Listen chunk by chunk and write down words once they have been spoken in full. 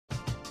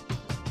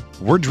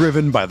We're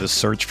driven by the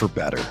search for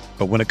better.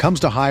 But when it comes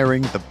to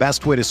hiring, the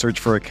best way to search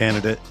for a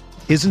candidate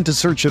isn't to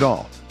search at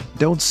all.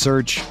 Don't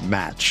search,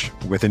 match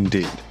with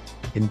Indeed.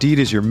 Indeed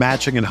is your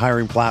matching and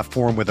hiring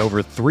platform with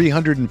over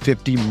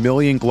 350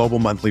 million global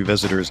monthly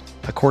visitors,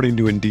 according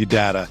to Indeed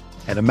data,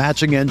 and a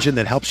matching engine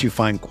that helps you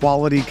find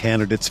quality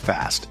candidates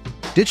fast.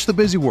 Ditch the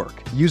busy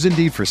work. Use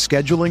Indeed for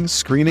scheduling,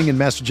 screening, and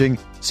messaging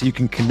so you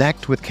can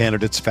connect with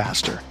candidates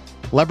faster.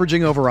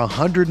 Leveraging over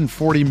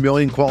 140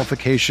 million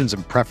qualifications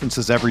and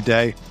preferences every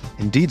day,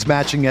 Indeed's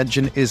matching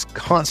engine is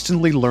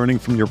constantly learning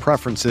from your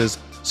preferences,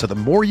 so the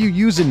more you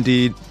use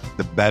Indeed,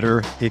 the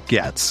better it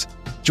gets.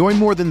 Join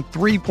more than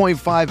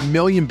 3.5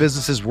 million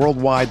businesses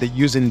worldwide that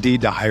use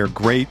Indeed to hire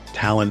great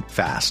talent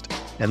fast.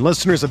 And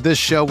listeners of this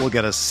show will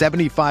get a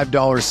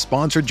 $75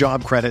 sponsored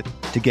job credit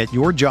to get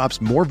your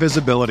jobs more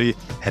visibility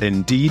at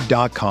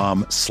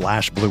Indeed.com/Blue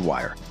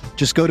Wire.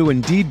 Just go to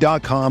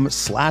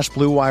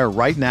Indeed.com/Blue Wire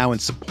right now and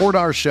support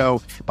our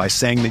show by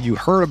saying that you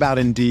heard about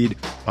Indeed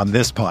on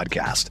this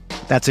podcast.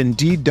 That's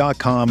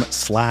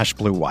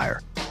Indeed.com/Blue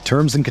Wire.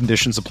 Terms and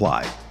conditions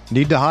apply.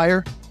 Need to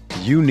hire?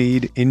 You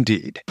need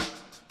Indeed.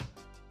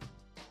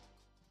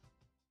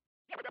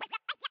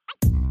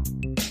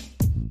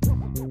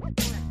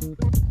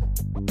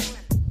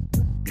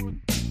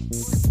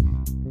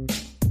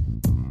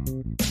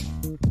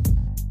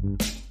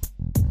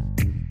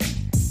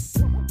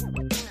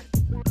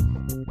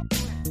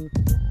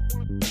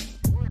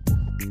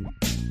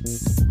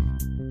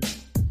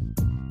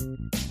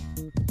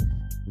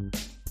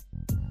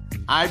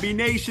 IB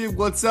Nation,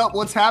 what's up?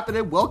 What's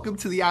happening? Welcome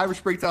to the Irish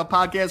Breakdown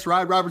Podcast.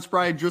 Ryan Roberts,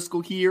 Brian Driscoll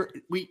here.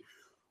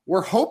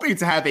 We're hoping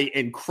to have an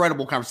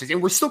incredible conversation,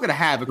 and we're still going to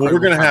have we're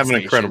going to have an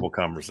incredible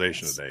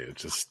conversation today.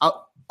 It's just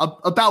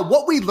about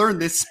what we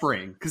learned this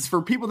spring. Because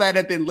for people that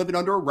have been living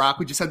under a rock,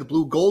 we just had the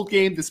Blue Gold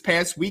game this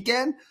past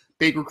weekend,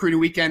 big recruiting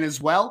weekend as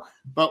well.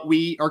 But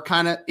we are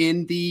kind of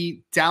in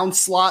the down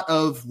slot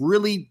of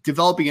really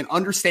developing an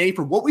understanding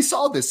for what we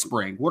saw this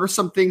spring. What are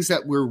some things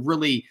that we're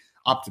really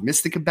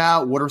optimistic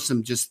about? What are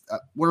some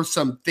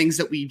things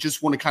that we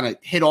just want to kind of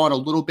hit on a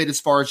little bit as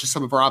far as just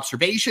some of our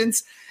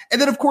observations? And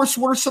then, of course,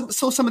 what are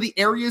some of the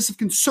areas of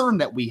concern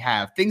that we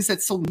have, things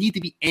that still need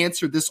to be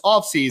answered this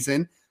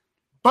offseason?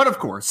 But, of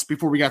course,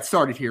 before we got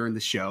started here in the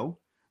show,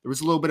 there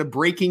was a little bit of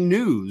breaking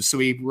news. So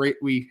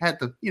we had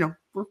to,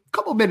 we're a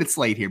couple of minutes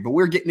late here, but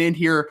we're getting in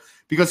here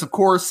because, of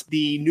course,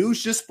 the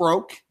news just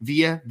broke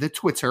via the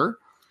Twitter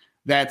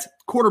that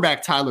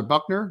quarterback Tyler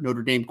Buchner,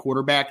 Notre Dame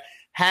quarterback,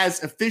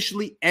 has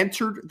officially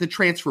entered the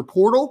transfer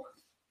portal.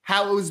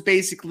 How it was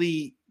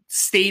basically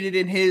stated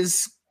in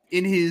his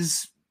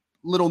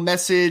little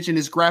message and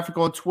his graphic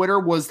on Twitter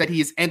was that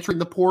he is entering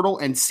the portal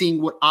and seeing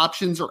what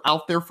options are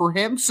out there for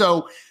him.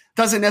 So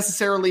doesn't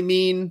necessarily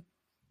mean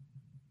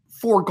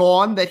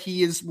foregone that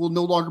will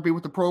no longer be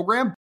with the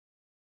program.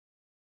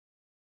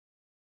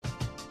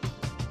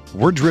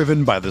 We're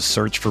driven by the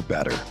search for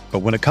better. But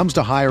when it comes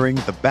to hiring,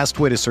 the best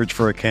way to search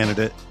for a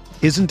candidate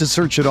isn't to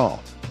search at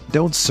all.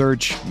 Don't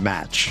search,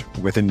 match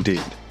with Indeed.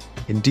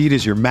 Indeed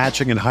is your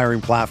matching and hiring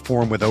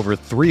platform with over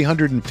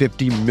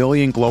 350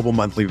 million global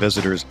monthly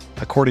visitors,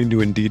 according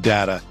to Indeed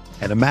data,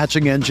 and a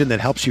matching engine that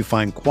helps you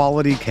find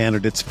quality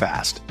candidates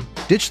fast.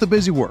 Ditch the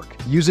busy work.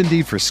 Use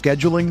Indeed for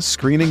scheduling,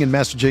 screening, and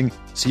messaging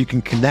so you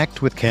can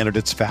connect with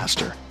candidates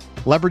faster.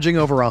 Leveraging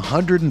over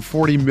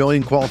 140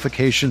 million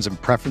qualifications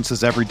and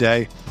preferences every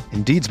day,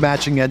 Indeed's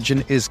matching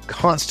engine is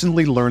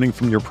constantly learning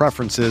from your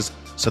preferences,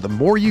 so the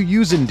more you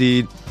use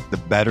Indeed, the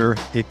better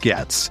it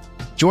gets.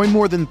 Join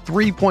more than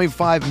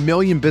 3.5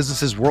 million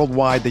businesses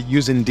worldwide that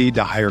use Indeed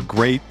to hire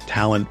great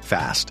talent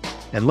fast.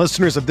 And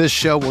listeners of this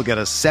show will get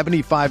a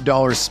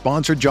 $75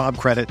 sponsored job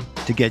credit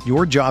to get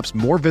your jobs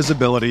more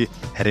visibility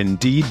at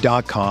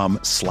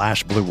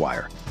Indeed.com/Blue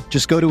Wire.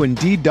 Just go to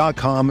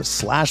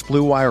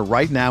Indeed.com/Blue Wire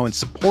right now and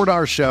support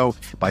our show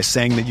by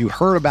saying that you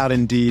heard about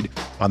Indeed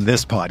on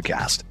this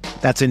podcast.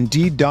 That's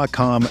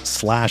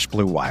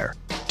Indeed.com/Blue Wire.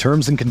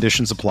 Terms and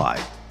conditions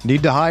apply.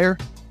 Need to hire?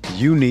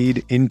 You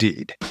need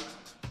Indeed.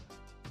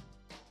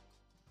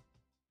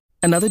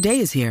 Another day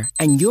is here,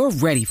 and you're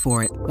ready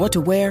for it. What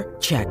to wear?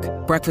 Check.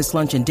 Breakfast,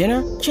 lunch, and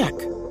dinner? Check.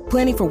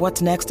 Planning for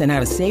what's next and how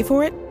to save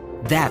for it?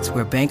 That's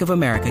where Bank of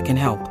America can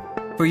help.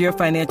 For your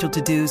financial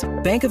to-dos,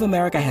 Bank of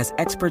America has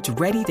experts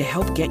ready to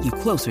help get you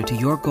closer to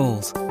your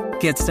goals.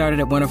 Get started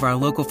at one of our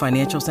local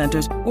financial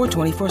centers or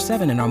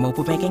 24/7 in our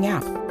mobile banking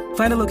app.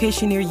 Find a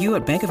location near you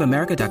at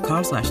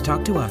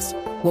bankofamerica.com/talktous.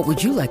 What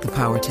would you like the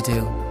power to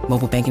do?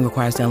 Mobile banking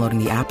requires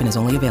downloading the app and is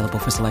only available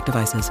for select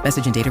devices.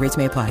 Message and data rates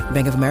may apply.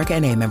 Bank of America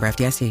NA, member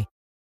FDIC.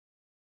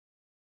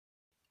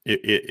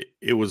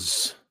 It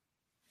was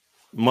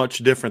much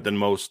different than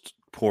most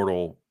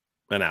portal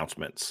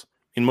announcements.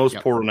 In most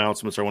portal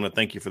announcements, I want to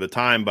thank you for the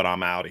time, but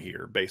I'm out of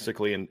here,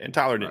 basically. And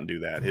Tyler didn't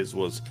do that. His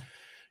was,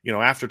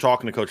 after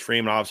talking to Coach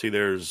Freeman, obviously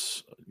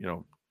there's,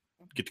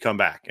 get to come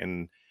back.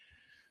 And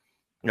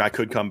I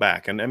could come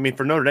back. And I mean,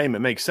 for Notre Dame, it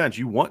makes sense.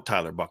 You want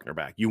Tyler Buchner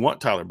back. You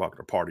want Tyler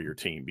Buchner part of your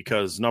team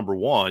because, number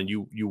one,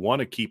 you want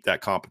to keep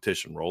that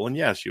competition rolling.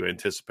 Yes, you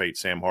anticipate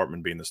Sam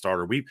Hartman being the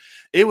starter.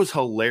 It was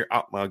hilarious.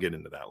 I'll get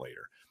into that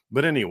later.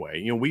 But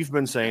anyway, we've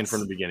been saying from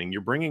the beginning,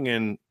 you're bringing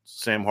in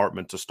Sam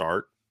Hartman to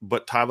start,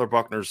 but Tyler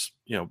Buchner's,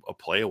 a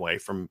play away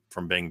from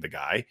being the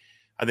guy.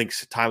 I think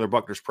Tyler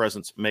Buchner's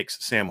presence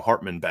makes Sam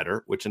Hartman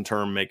better, which in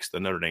turn makes the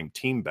Notre Dame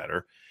team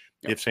better.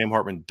 Yep. If Sam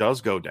Hartman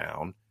does go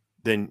down,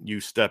 then you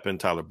step in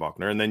Tyler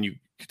Buchner, and then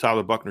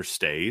Tyler Buchner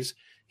stays.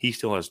 He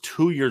still has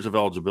 2 years of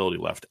eligibility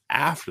left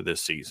after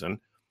this season,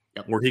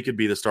 where he could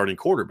be the starting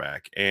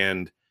quarterback.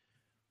 And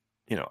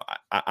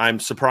I'm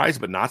surprised,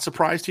 but not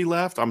surprised he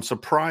left. I'm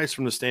surprised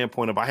from the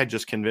standpoint of I had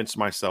just convinced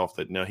myself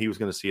that he was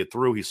going to see it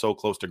through. He's so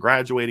close to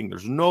graduating.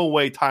 There's no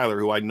way Tyler,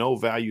 who I know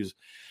values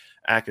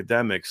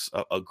academics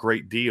a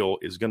great deal,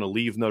 is going to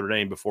leave Notre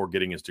Dame before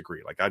getting his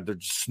degree. There's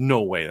just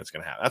no way that's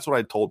going to happen. That's what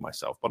I told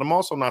myself. But I'm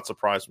also not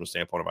surprised from the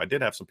standpoint of I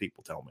did have some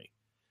people tell me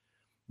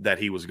that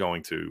he was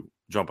going to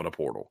jump in a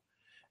portal.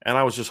 And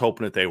I was just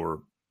hoping that they were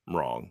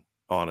wrong,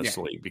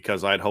 honestly,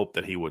 because I'd hoped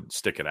that he would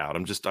stick it out.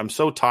 I'm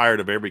so tired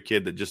of every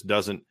kid that just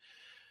doesn't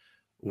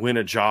win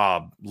a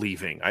job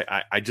leaving.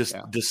 I just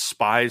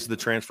despise the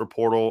transfer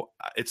portal.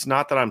 It's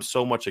not that I'm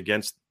so much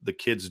against the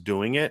kids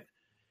doing it.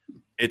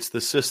 It's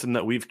the system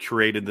that we've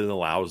created that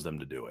allows them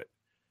to do it.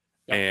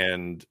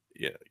 And,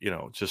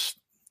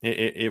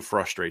 it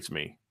frustrates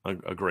me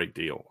a great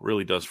deal. It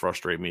really does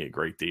frustrate me a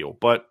great deal.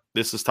 But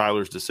this is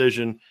Tyler's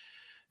decision,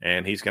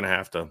 and he's going to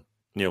have to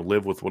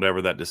live with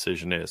whatever that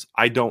decision is.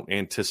 I don't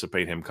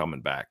anticipate him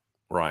coming back,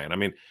 Ryan. I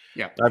mean,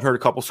 I've heard a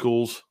couple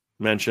schools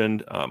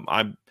mentioned.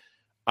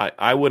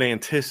 I would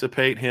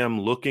anticipate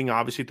him looking,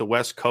 obviously, at the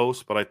West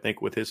Coast, but I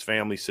think with his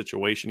family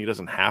situation, he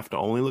doesn't have to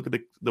only look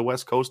at the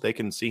West Coast. They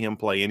can see him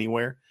play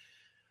anywhere.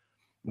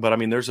 But, I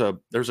mean, there's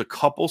a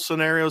couple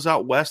scenarios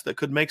out West that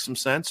could make some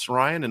sense,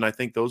 Ryan, and I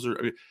think those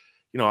are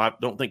I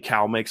don't think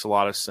Cal makes a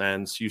lot of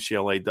sense.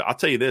 UCLA, I'll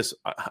tell you this.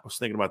 I was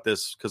thinking about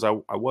this because I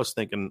was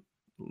thinking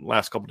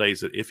last couple of days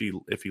that if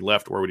he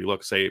left, where would he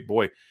look? Say,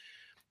 boy,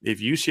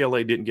 if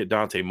UCLA didn't get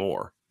Dante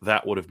Moore,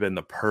 that would have been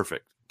the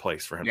perfect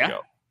place for him to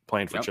go,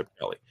 playing for Chip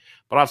Kelly.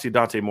 But obviously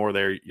Dante Moore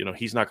there,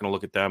 he's not going to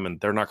look at them, and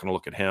they're not going to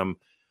look at him.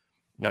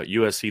 Now,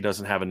 USC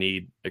doesn't have a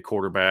need at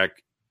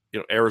quarterback.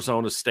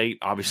 Arizona State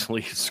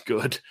obviously is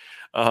good.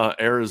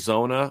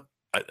 Arizona,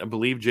 I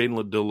believe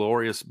Jaden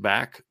DeLauria's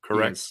back,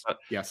 correct?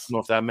 Yes. I don't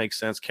know if that makes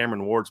sense.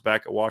 Cameron Ward's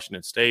back at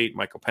Washington State.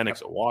 Michael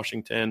Penix at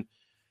Washington.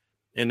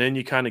 And then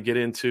you kind of get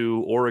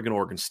into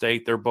Oregon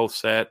State. They're both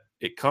set.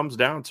 It comes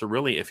down to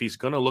really, if he's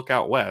going to look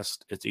out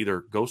west, it's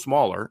either go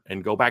smaller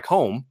and go back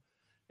home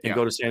and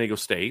go to San Diego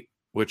State,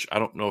 which I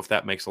don't know if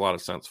that makes a lot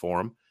of sense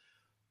for him,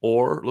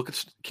 or look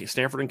at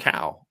Stanford and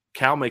Cal.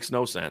 Cal makes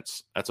no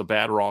sense. That's a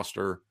bad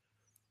roster,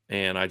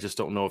 and I just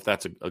don't know if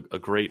that's a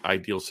great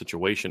ideal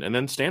situation. And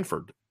then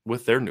Stanford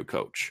with their new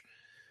coach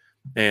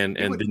and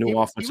the new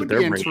offense that they're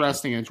bringing. He would be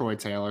interesting in Troy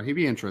Taylor. He'd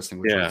be interesting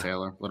with Troy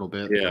Taylor a little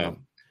bit.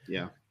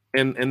 Yeah.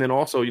 And then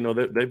also,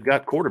 they've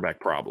got quarterback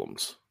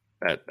problems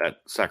at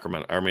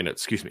Sacramento.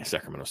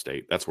 Sacramento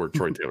State. That's where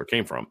Troy Taylor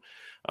came from.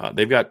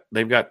 They've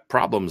got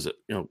problems,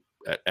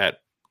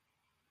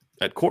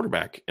 at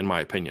quarterback, in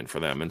my opinion, for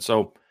them. And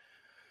so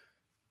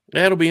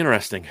it'll be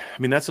interesting.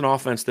 I mean, that's an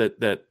offense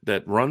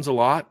that runs a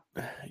lot.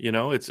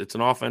 It's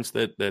an offense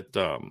that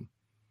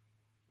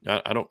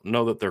I don't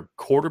know that their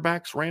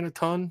quarterbacks ran a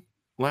ton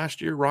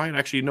last year, Ryan.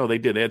 Actually, no, they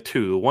did. They had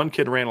two. One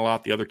kid ran a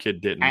lot. The other kid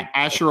didn't.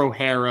 Asher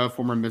O'Hara,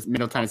 former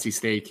Middle Tennessee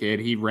State kid,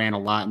 he ran a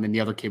lot, and then the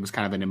other kid was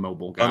kind of an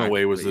immobile guy.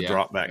 Dunaway was the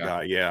drop back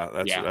guy.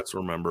 That's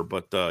remember.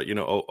 But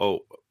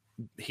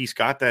he's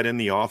got that in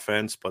the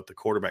offense, but the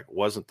quarterback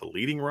wasn't the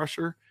leading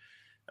rusher.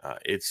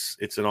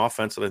 It's an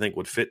offense that I think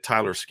would fit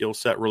Tyler's skill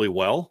set really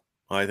well.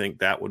 I think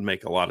that would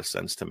make a lot of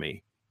sense to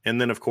me. And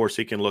then, of course,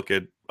 he can look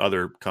at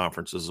other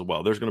conferences as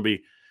well. There's going to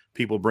be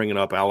people bringing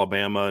up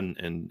Alabama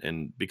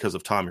and because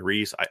of Tommy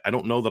Rees. I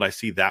don't know that I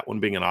see that one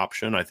being an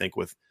option. I think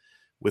with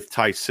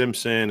Ty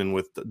Simpson and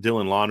with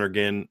Dylan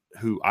Lonergan,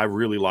 who I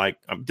really like.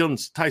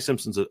 Ty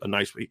Simpson's a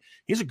nice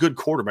 – he's a good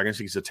quarterback. I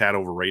think he's a tad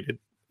overrated,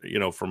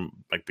 from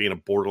like being a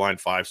borderline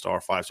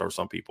five-star with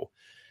some people.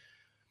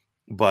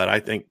 But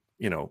I think,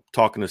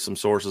 talking to some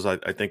sources,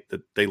 I think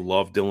that they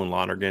love Dylan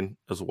Lonergan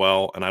as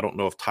well. And I don't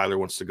know if Tyler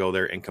wants to go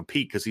there and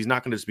compete because he's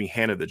not going to just be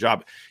handed the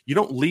job. You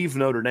don't leave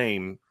Notre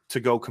Dame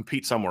to go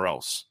compete somewhere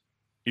else.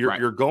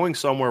 You're going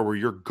somewhere where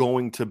you're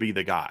going to be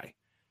the guy.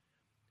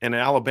 And in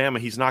Alabama,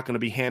 he's not going to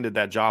be handed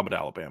that job at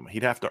Alabama.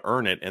 He'd have to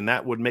earn it, and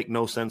that would make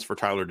no sense for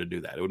Tyler to do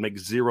that. It would make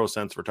zero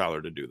sense for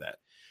Tyler to do that.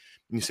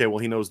 And you say, well,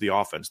 he knows the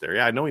offense there.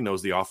 Yeah, I know he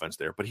knows the offense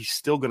there, but he's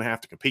still going to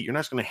have to compete. You're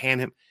not just going to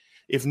hand him –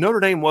 if Notre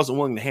Dame wasn't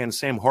willing to hand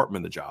Sam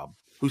Hartman the job,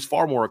 who's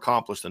far more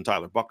accomplished than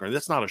Tyler Buchner,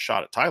 that's not a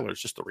shot at Tyler.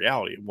 It's just the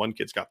reality. One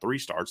kid's got 3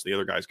 starts. The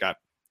other guy's got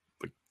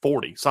like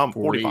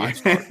 45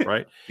 starts,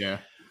 right? Yeah.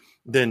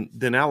 Then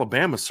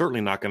Alabama's certainly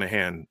not going to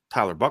hand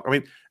Tyler Buchner. I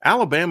mean,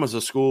 Alabama's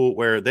a school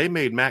where they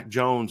made Mac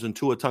Jones and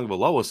Tua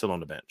Tagovailoa sit on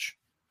the bench,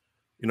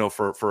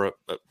 for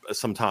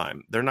some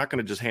time. They're not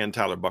going to just hand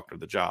Tyler Buchner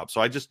the job.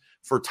 So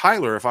for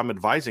Tyler, if I'm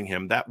advising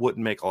him, that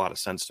wouldn't make a lot of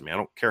sense to me. I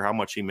don't care how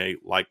much he may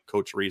like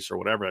Coach Rees or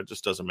whatever. It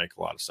just doesn't make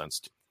a lot of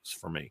sense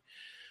for me.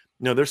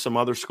 There's some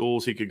other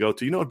schools he could go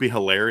to. It'd be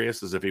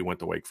hilarious as if he went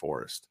to Wake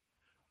Forest.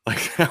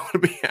 Like that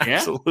would be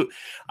absolute.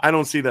 I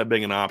don't see that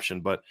being an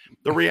option. But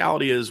the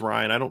reality is,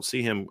 Ryan, I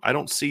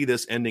don't see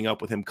this ending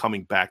up with him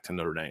coming back to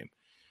Notre Dame.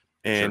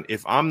 And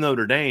if I'm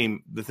Notre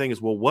Dame, the thing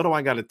is, well, what do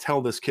I got to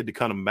tell this kid to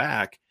come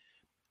back?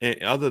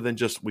 Other than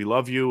just we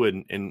love you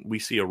and we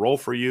see a role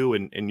for you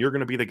and you're going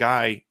to be the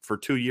guy for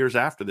 2 years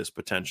after this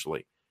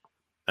potentially.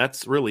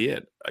 That's really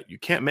it. You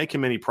can't make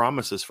him any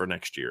promises for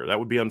next year. That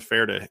would be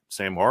unfair to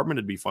Sam Hartman.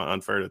 It'd be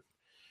unfair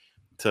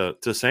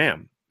to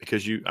Sam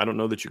because I don't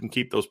know that you can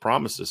keep those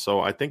promises.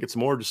 So I think it's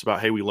more just about,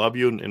 hey, we love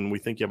you and we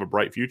think you have a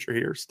bright future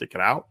here. Stick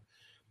it out.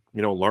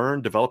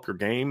 Learn, develop your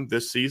game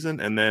this season,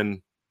 and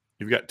then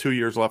you've got 2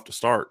 years left to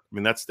start. I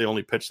mean, that's the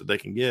only pitch that they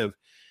can give.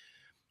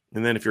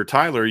 And then if you're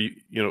Tyler,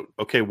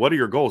 okay, what are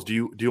your goals? Do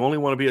you only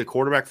want to be a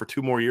quarterback for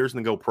 2 more years and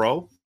then go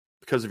pro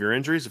because of your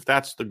injuries? If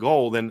that's the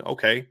goal, then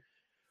okay,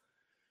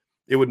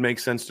 it would make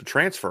sense to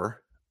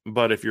transfer.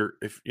 But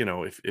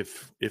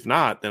if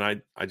not,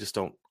 then I just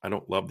don't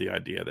love the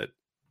idea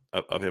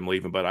of him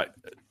leaving. But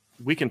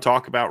we can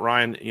talk about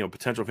Ryan,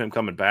 potential of him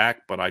coming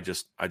back. But I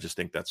just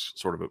think that's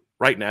sort of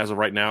as of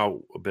right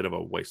now, a bit of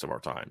a waste of our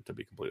time, to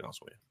be completely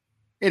honest with you.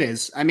 It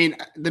is. I mean,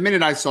 the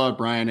minute I saw it,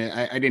 Brian,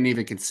 I didn't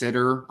even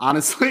consider,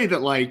 honestly,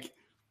 that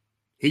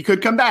he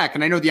could come back.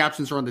 And I know the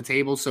options are on the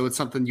table, so it's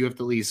something you have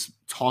to at least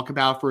talk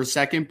about for a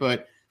second.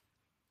 But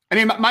I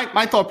mean,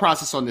 my thought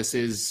process on this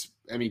is,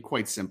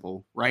 quite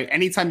simple, right?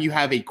 Anytime you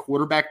have a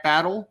quarterback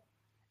battle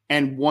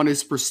and one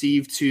is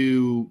perceived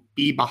to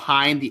be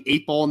behind the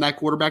 8 ball in that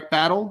quarterback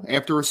battle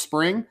after a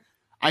spring,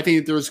 I think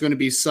that there's going to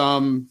be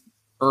some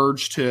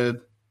urge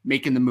to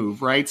making the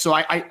move, right? So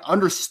I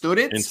understood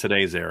it. In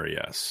today's era,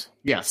 yes.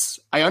 Yes,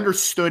 I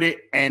understood it,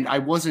 and I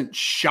wasn't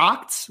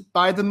shocked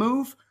by the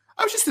move.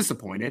 I was just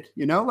disappointed,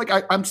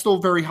 I'm still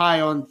very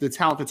high on the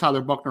talent that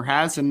Tyler Buchner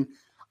has, and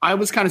I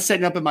was kind of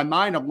setting up in my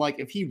mind, I'm like,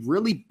 if he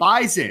really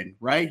buys in,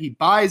 right? He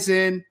buys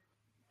in,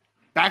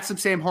 backs up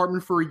Sam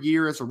Hartman for a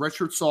year as a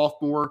redshirt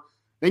sophomore,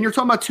 then you're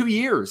talking about 2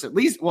 years, at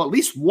least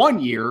 1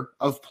 year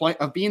of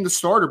being the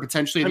starter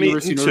potentially at the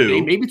University of Notre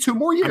Dame, maybe 2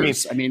 more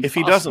years. If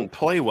he doesn't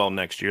play well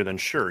next year, then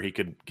sure, he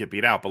could get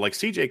beat out. But like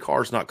CJ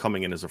Carr's not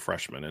coming in as a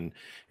freshman,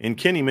 and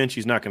Kenny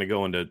Minchie's not going to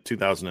go into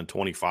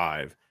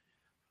 2025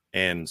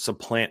 and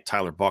supplant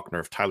Tyler Buchner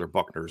if Tyler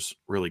Buchner's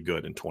really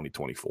good in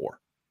 2024.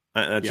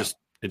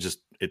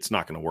 It's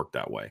not going to work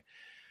that way.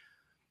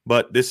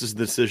 But this is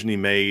the decision he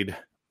made.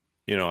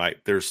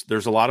 There's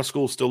a lot of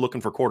schools still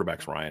looking for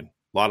quarterbacks, Ryan.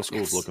 A lot of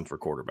schools looking for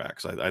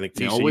quarterbacks. I think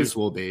TCU always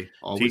will be.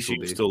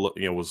 TCU still,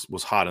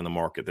 was hot in the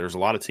market. There's a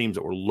lot of teams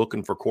that were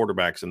looking for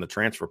quarterbacks in the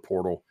transfer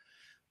portal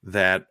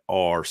that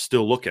are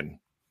still looking,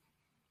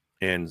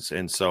 and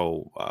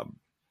so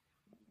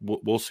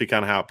we'll see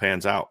kind of how it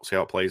pans out, see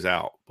how it plays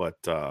out. But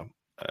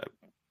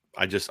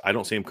I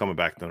don't see him coming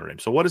back to Notre Dame.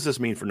 So what does this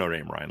mean for Notre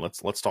Dame, Ryan?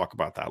 Let's talk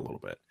about that a little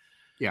bit.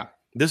 Yeah.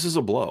 This is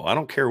a blow. I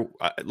don't care.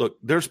 Look,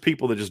 there's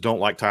people that just don't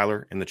like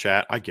Tyler in the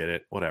chat. I get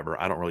it.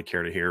 Whatever. I don't really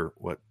care to hear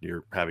what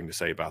you're having to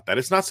say about that.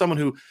 It's not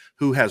someone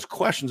who has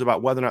questions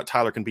about whether or not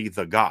Tyler can be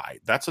the guy.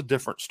 That's a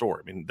different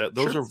story. I mean,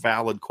 those are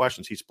valid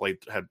questions. He's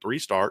had 3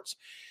 starts.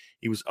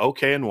 He was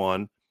okay in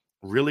one,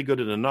 really good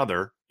at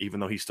another, even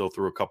though he still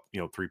threw a couple,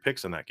 3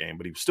 picks in that game,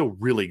 but he was still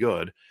really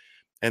good.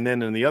 And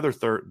then in the other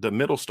the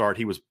middle start,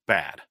 he was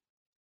bad.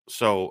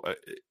 So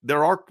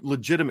there are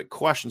legitimate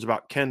questions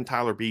about, can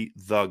Tyler be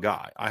the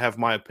guy? I have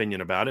my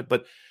opinion about it,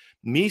 but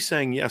me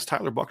saying, yes,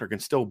 Tyler Buchner can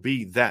still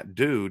be that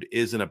dude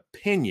is an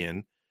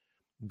opinion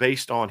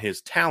based on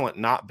his talent,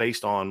 not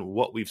based on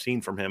what we've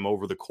seen from him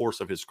over the course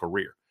of his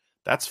career.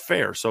 That's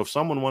fair. So if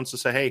someone wants to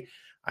say, hey,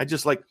 I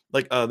just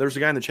there's a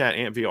guy in the chat,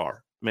 Ant VR,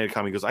 made a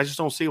comment. He goes, I just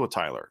don't see it with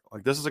Tyler.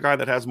 This is a guy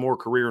that has more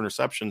career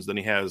interceptions than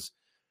he has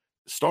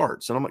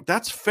starts. And I'm like,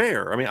 that's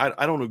fair. I mean,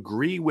 I don't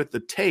agree with the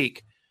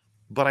take,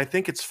 but I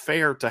think it's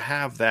fair to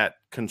have that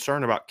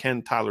concern about,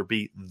 can Tyler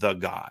be the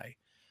guy?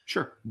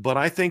 Sure. But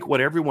I think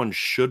what everyone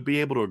should be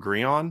able to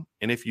agree on,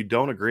 and if you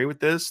don't agree with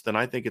this, then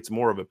I think it's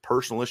more of a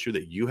personal issue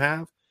that you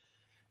have,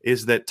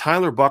 is that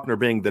Tyler Buchner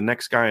being the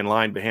next guy in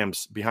line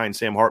behind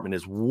Sam Hartman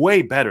is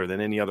way better than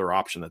any other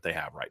option that they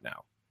have right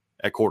now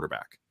at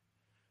quarterback.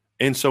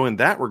 And so in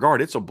that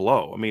regard, it's a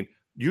blow. I mean,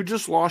 you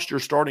just lost your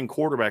starting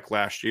quarterback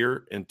last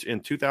year in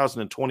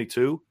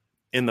 2022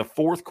 in the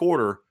 4th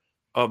quarter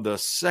of the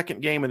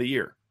second game of the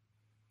year.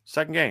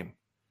 Second game,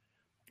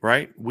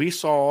 right? We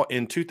saw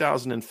in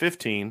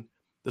 2015,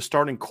 the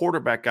starting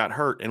quarterback got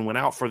hurt and went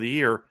out for the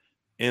year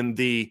in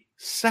the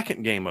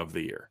second game of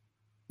the year.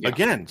 Yeah.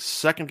 Again,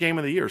 second game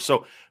of the year.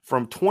 So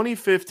from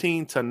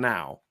 2015 to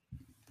now,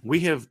 we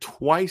have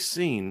twice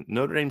seen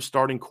Notre Dame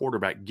starting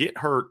quarterback get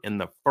hurt in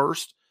the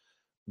first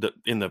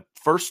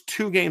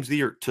 2 games of the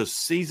year to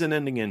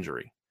season-ending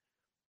injury,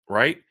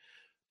 right?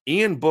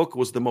 Ian Book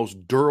was the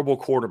most durable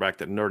quarterback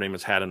that Notre Dame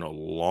has had in a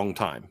long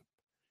time.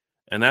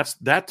 And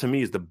that to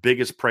me is the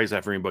biggest praise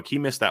after Ian Book. He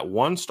missed that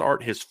one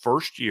start his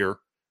first year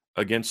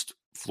against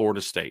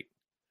Florida State.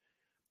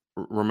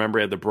 Remember,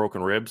 he had the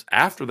broken ribs.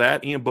 After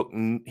that, Ian Book,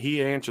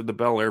 he answered the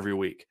bell every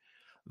week.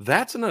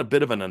 That's a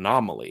bit of an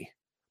anomaly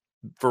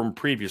from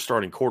previous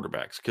starting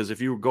quarterbacks, because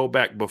if you go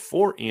back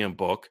before Ian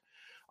Book,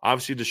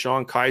 Obviously,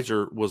 Deshaun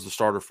Kaiser was the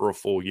starter for a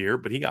full year,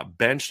 but he got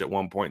benched at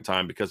one point in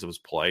time because of his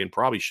play and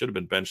probably should have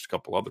been benched a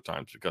couple other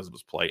times because of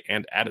his play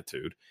and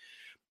attitude.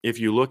 If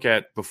you look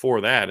at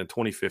before that in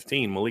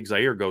 2015, Malik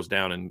Zaire goes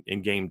down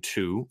in game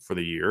 2 for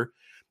the year.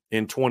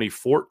 In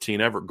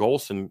 2014, Everett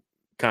Golson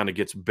kind of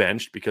gets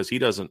benched because he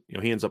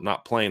ends up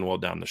not playing well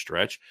down the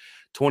stretch.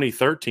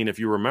 2013, if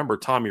you remember,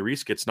 Tommy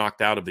Rees gets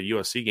knocked out of the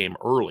USC game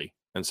early,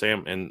 and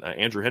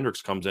Andrew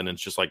Hendricks comes in and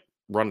it's just like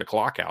run the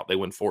clock out. They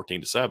win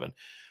 14-7.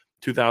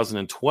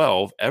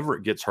 2012,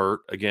 Everett gets hurt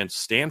against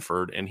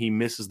Stanford and he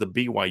misses the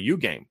BYU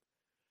game.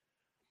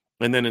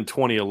 And then in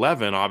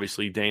 2011,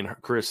 obviously Dane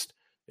Christ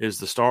is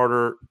the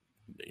starter.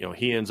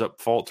 He ends up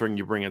faltering.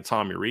 You bring in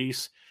Tommy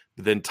Rees.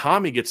 But then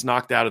Tommy gets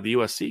knocked out of the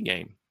USC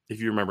game,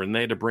 if you remember, and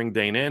they had to bring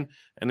Dane in.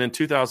 And then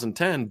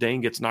 2010, Dane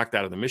gets knocked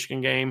out of the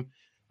Michigan game,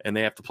 and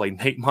they have to play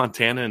Nate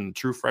Montana and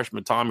true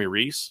freshman Tommy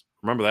Rees.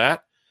 Remember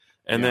that?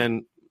 And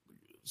then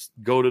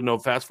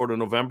fast forward to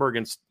November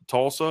against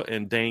Tulsa,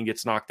 and Dane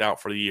gets knocked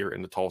out for the year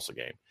in the Tulsa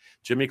game.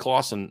 Jimmy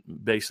Clausen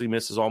basically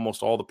misses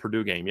almost all the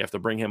Purdue game. You have to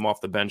bring him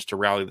off the bench to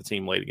rally the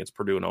team late against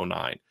Purdue in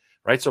 2009,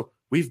 right? So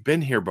we've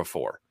been here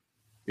before.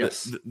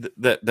 Yes.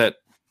 That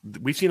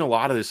we've seen a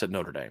lot of this at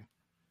Notre Dame.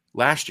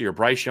 Last year,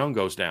 Bryce Young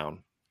goes down,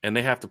 and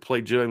they have to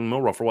play Jalen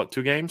Milroe for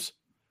 2 games,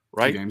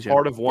 right? 2 games, yeah.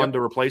 Part of one to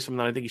replace him, and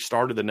then I think he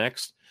started the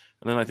next.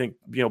 And then I think,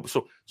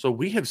 so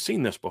we have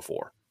seen this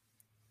before,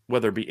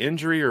 whether it be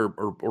injury or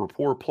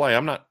poor play.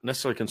 I'm not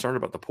necessarily concerned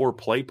about the poor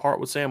play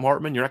part with Sam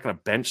Hartman. You're not going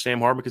to bench Sam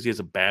Hartman because he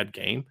has a bad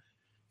game.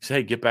 You say,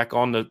 hey, get back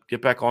on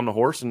the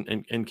horse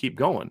and keep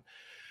going.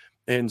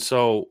 And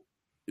so,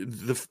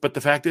 but the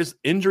fact is,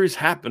 injuries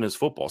happen as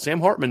football. Sam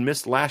Hartman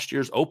missed last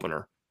year's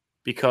opener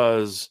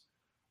because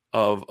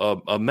of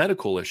a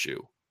medical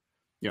issue.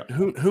 Yeah.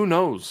 Who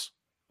knows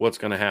what's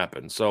going to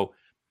happen? So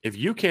if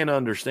you can't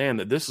understand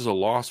that this is a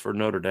loss for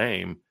Notre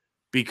Dame,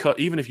 because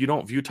even if you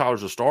don't view Tyler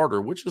as a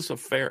starter, which is a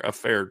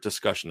fair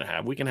discussion to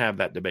have, we can have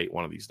that debate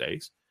one of these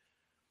days.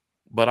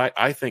 But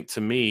I think,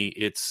 to me,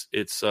 it's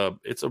a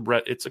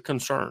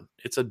concern.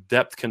 It's a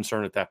depth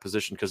concern at that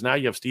position, because now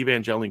you have Steve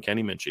Angeli and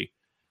Kenny Minchey.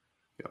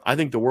 Yeah. I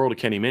think the world of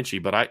Kenny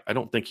Minchey, but I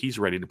don't think he's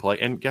ready to play.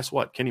 And guess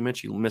what? Kenny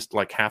Minchey missed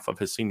like half of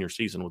his senior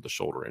season with a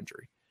shoulder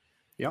injury.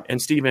 Yeah.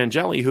 And Steve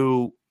Angeli,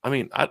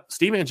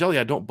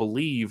 I don't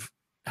believe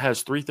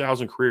has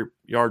 3,000 career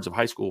yards of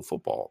high school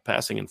football,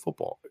 passing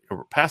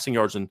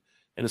yards in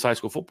his high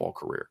school football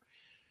career.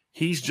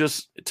 He's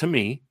just, to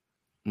me,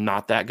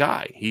 not that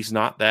guy. He's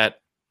not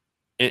that.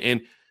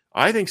 And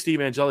I think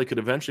Steve Angeli could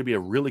eventually be a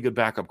really good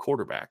backup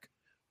quarterback,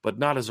 but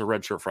not as a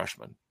redshirt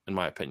freshman, in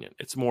my opinion.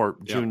 It's more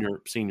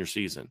junior, senior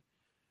season.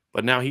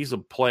 But now he's a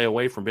play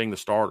away from being the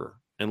starter,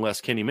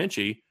 unless Kenny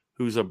Minchey,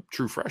 who's a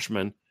true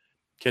freshman,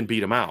 can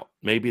beat him out.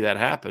 Maybe that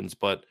happens,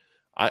 but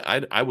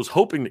I was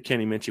hoping that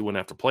Kenny Minchey wouldn't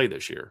have to play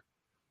this year.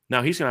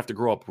 Now he's going to have to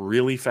grow up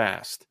really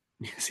fast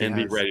and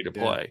be ready to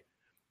play.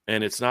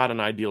 And it's not an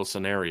ideal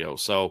scenario.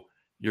 So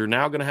you're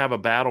now going to have a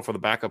battle for the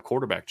backup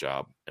quarterback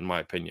job, in my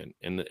opinion,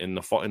 in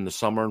the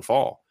summer and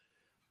fall.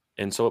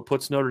 And so it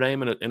puts Notre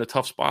Dame in a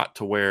tough spot,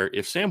 to where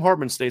if Sam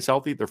Hartman stays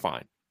healthy, they're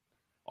fine.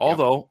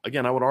 Although,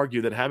 again, I would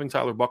argue that having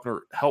Tyler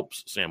Buchner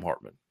helps Sam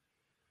Hartman.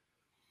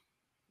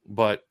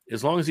 But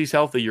as long as he's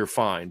healthy, you're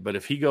fine. But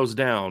if he goes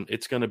down,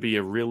 it's going to be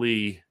a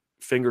really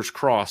fingers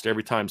crossed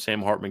every time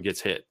Sam Hartman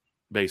gets hit,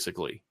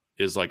 basically,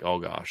 is like, oh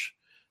gosh.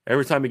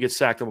 Every time he gets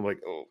sacked, I'm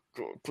like, oh,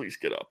 God, please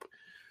get up.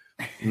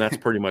 And that's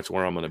pretty much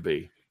where I'm going to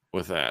be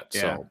with that.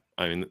 Yeah. So,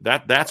 I mean,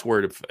 that's where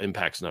it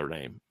impacts Notre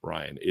Dame,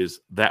 Ryan, is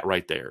that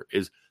right there.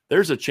 Is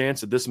there's a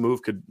chance that this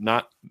move could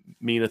not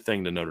mean a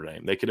thing to Notre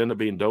Dame. They could end up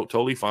being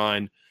totally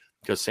fine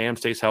because Sam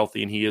stays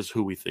healthy and he is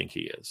who we think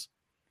he is.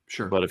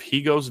 Sure. But if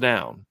he goes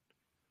down,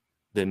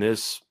 then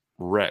this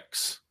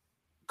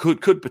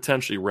could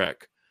potentially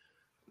wreck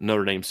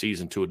Notre Dame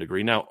season to a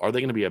degree. Now, are they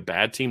going to be a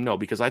bad team? No,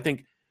 because I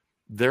think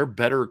they're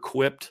better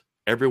equipped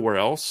everywhere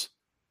else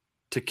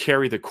to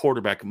carry the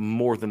quarterback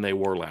more than they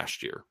were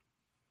last year.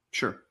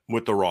 Sure.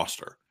 With the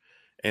roster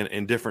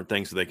and different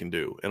things that they can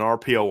do. An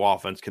RPO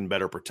offense can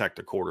better protect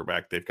the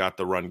quarterback. They've got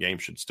the run game,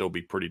 should still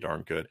be pretty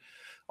darn good.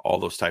 All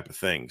those type of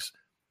things.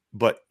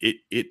 But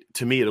it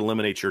to me, it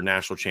eliminates your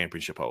national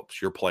championship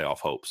hopes, your playoff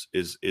hopes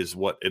is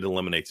what it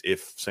eliminates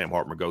if Sam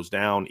Hartman goes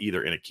down,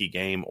 either in a key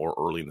game or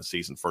early in the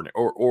season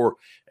or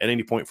at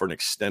any point for an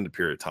extended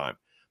period of time.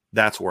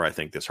 That's where I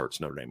think this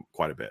hurts Notre Dame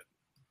quite a bit.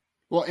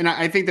 Well, and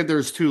I think that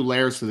there's 2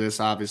 layers to this,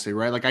 obviously,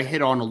 right? Like I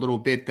hit on a little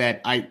bit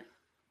that I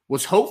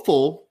was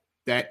hopeful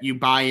that you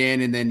buy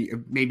in and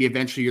then maybe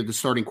eventually you're the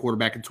starting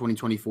quarterback in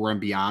 2024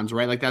 and beyond,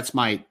 right? Like that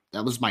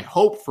was my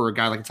hope for a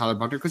guy like Tyler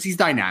Buchner, because he's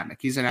dynamic.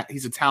 He's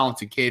a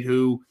talented kid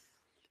who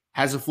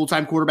has a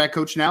full-time quarterback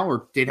coach now,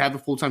 or did have a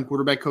full-time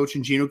quarterback coach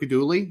in Gino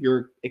Guidugli.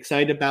 You're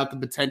excited about the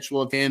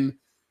potential of him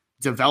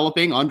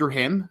developing under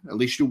him, at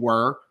least you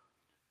were.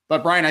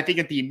 But Brian, I think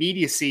that the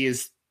immediacy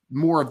is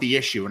more of the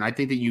issue, and I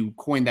think that you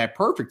coined that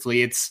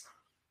perfectly.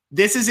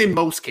 This is in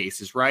most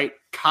cases, right?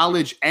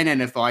 College and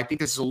NFL. I think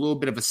this is a little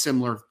bit of a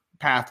similar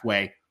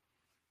pathway.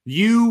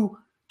 You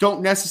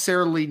don't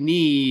necessarily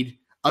need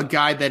a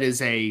guy that is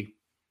a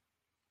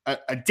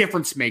a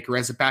difference maker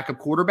as a backup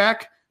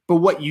quarterback. But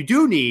what you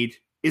do need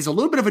is a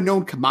little bit of a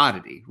known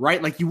commodity,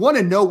 right? Like you want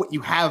to know what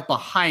you have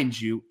behind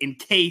you in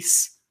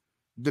case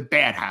the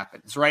bad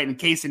happens, right? In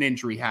case an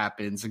injury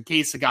happens, in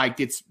case a guy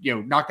gets,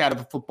 knocked out of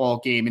a football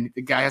game and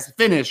the guy has to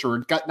finish, or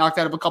got knocked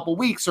out of a couple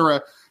weeks, or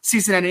a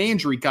season-ending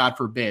injury, God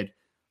forbid.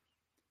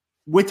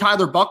 With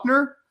Tyler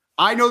Buchner,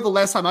 I know the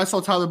last time I saw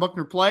Tyler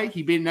Buchner play,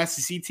 he beat an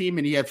SEC team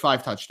and he had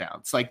 5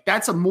 touchdowns. Like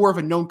that's more of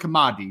a known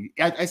commodity.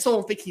 I still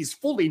don't think he's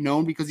fully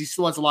known because he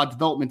still has a lot of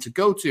development to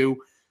go to.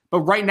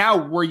 But right now,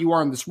 where you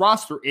are on this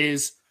roster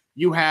is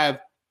you have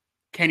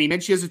Kenny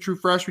Minchey as a true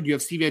freshman. You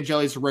have Steve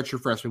Angeli as a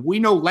redshirt freshman. We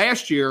know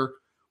last year,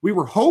 we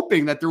were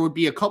hoping that there would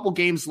be a couple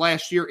games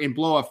last year in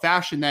blowout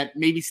fashion that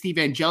maybe Steve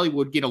Angeli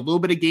would get a little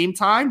bit of game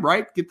time,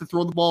 right? Get to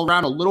throw the ball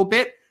around a little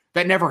bit.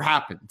 That never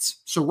happens.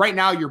 So right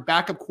now, your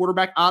backup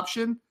quarterback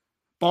option,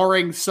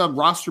 barring some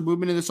roster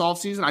movement in this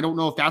offseason, I don't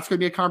know if that's going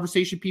to be a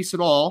conversation piece at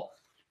all,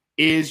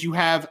 is you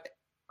have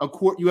a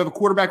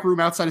quarterback room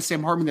outside of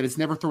Sam Hartman that has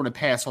never thrown a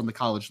pass on the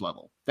college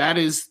level. That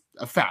is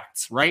a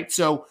fact, right?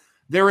 So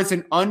there is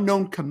an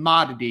unknown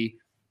commodity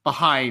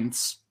behind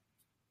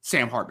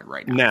Sam Hartman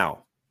right now.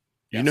 Now,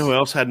 you know who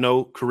else had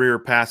no career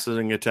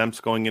passing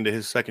attempts going into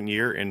his second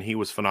year, and he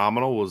was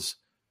phenomenal, was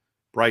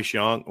Bryce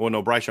Young. Well,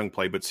 no, Bryce Young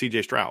played, but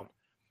C.J. Stroud.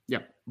 Yeah.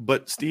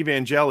 But Steve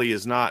Angeli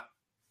is not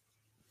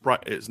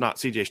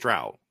C.J.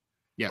 Stroud,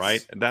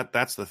 right? And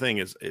that's the thing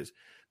is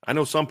I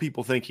know some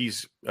people think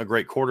he's a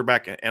great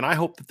quarterback, and I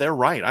hope that they're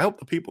right. I hope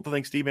the people that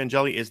think Steve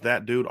Angeli is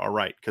that dude are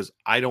right, because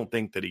I don't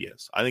think that he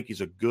is. I think he's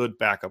a good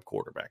backup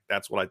quarterback.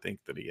 That's what I think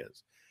that he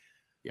is.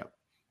 Yeah.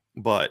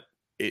 But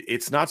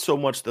it's not so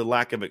much the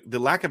lack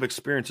of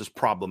experience is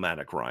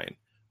problematic, Ryan,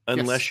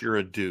 unless you're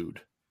a dude.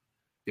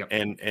 Yep.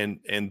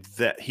 And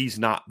that he's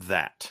not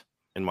that,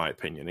 in my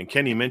opinion. And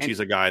Kenny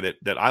Minchey's a guy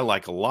that I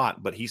like a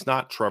lot, but he's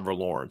not Trevor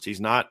Lawrence. He's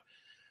not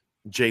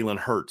Jalen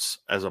Hurts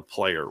as a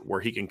player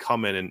where he can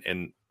come in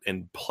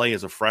and play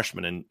as a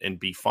freshman and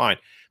be fine.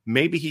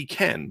 Maybe he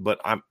can, but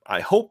I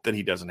hope that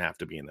he doesn't have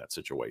to be in that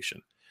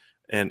situation.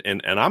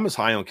 And I'm as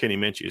high on Kenny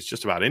Minchey as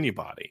just about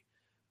anybody.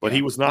 But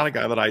he was not a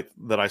guy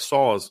that I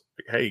saw as,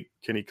 hey,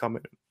 can he come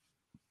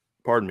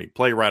in,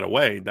 play right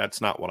away? That's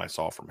not what I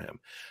saw from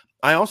him.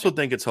 I also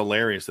think it's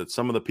hilarious that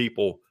some of the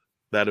people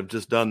that have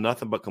just done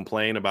nothing but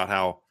complain about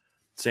how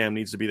Sam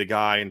needs to be the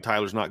guy and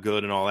Tyler's not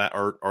good and all that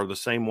are the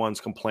same ones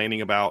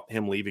complaining about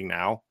him leaving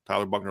now,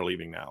 Tyler Buchner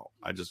leaving now.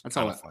 I just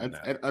find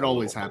that it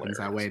always happens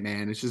that way,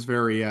 man. It's just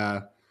very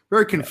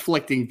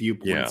conflicting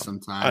viewpoints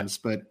sometimes.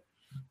 But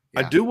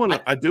I do want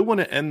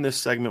to end this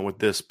segment with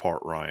this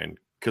part, Ryan.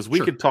 Because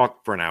we could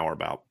talk for an hour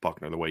about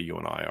Buchner the way you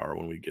and I are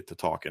when we get to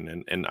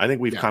talking. And I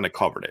think we've kind of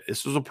covered it.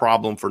 This was a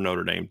problem for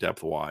Notre Dame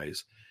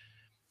depth-wise.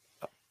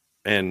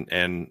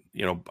 And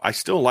I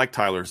still like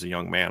Tyler as a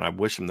young man. I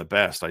wish him the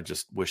best. I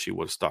just wish he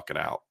would have stuck it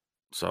out.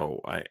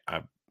 So I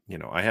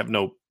have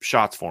no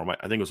shots for him.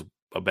 I think it was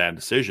a bad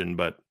decision,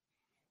 but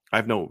I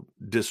have no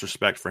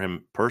disrespect for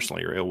him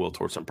personally or ill will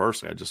towards him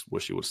personally. I just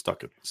wish he would have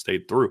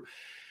stayed through.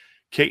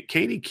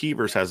 Katie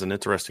Keevers has an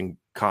interesting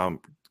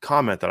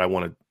comment that I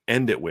want to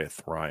end it with,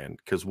 Ryan,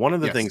 because one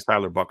of the things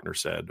Tyler Buchner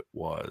said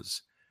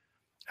was,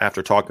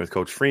 after talking with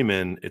Coach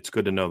Freeman, it's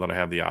good to know that I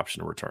have the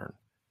option to return.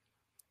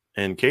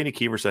 And Katie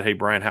Keever said, hey,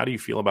 Brian, how do you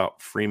feel about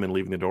Freeman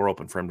leaving the door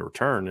open for him to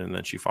return? And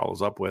then she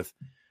follows up with,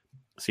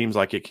 seems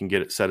like it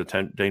can set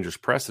a dangerous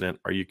precedent.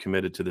 Are you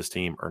committed to this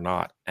team or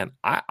not? And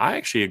I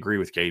actually agree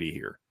with Katie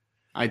here.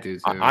 I do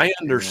too. I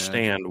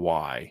understand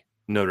why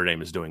Notre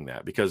Dame is doing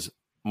that, because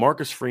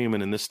Marcus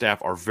Freeman and this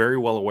staff are very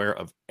well aware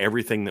of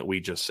everything that we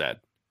just said.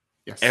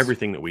 Yes.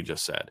 Everything that we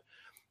just said.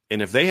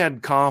 And if they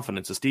had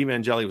confidence that Steve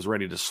Angeli was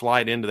ready to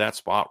slide into that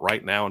spot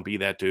right now and be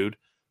that dude,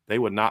 they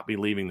would not be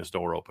leaving this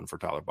door open for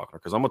Tyler Buchner.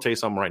 Because I'm going to tell you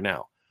something right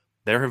now.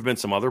 There have been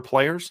some other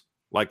players,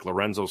 like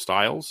Lorenzo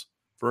Styles,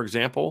 for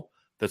example,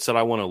 that said,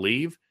 I want to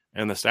leave.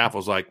 And the staff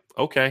was like,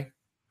 okay,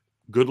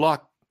 good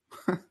luck.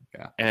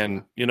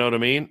 And you know what I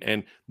mean?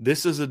 And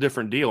this is a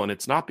different deal. And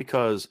it's not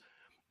because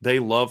they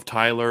love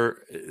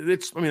Tyler.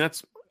 That's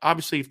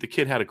obviously if the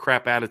kid had a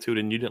crap attitude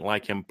and you didn't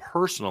like him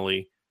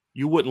personally,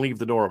 you wouldn't leave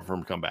the door for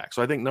him to come back.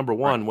 So I think, number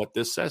one, what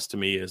this says to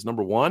me is,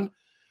 number one,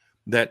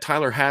 that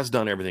Tyler has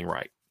done everything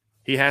right.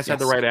 He has had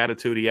the right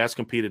attitude. He has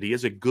competed. He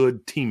is a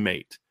good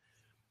teammate.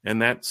 And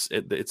that's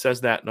it. It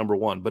says that, number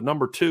one. But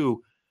number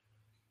two,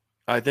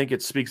 I think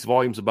it speaks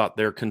volumes about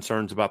their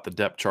concerns about the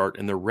depth chart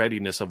and the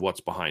readiness of what's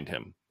behind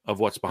him,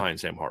 of what's behind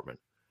Sam Hartman.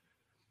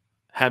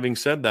 Having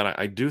said that,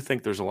 I do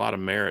think there's a lot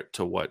of merit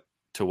to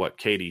what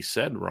Katie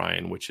said,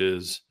 Ryan, which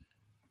is,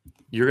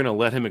 you're going to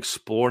let him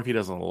explore. If he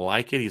doesn't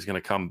like it, he's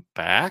going to come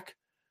back.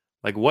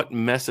 Like, what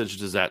message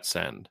does that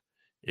send?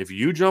 If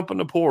you jump in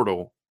the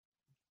portal,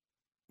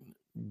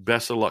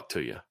 best of luck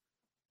to you,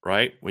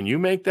 right? When you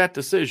make that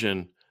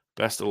decision,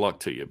 best of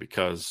luck to you,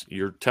 because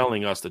you're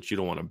telling us that you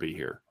don't want to be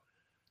here.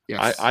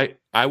 Yes.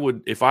 I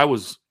would, if I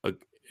was, I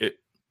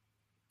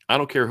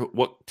don't care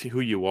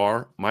who you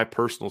are. My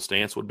personal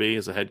stance would be,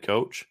 as a head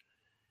coach,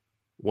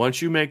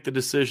 once you make the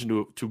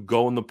decision to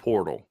go in the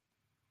portal,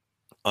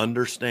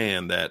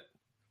 understand that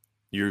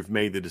you've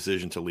made the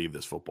decision to leave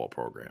this football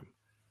program.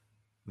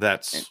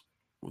 That's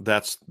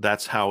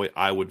how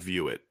I would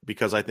view it,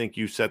 because I think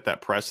you set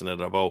that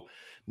precedent of,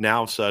 now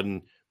all of a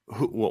sudden,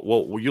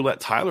 well, you let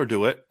Tyler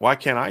do it. Why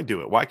can't I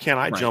do it? Why can't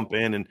I jump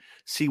in and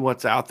see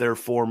what's out there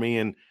for me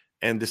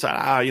and decide,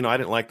 I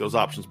didn't like those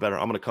options better.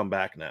 I'm going to come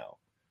back now.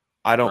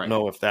 I don't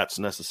know if that's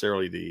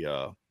necessarily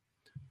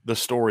the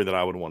story that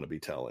I would want to be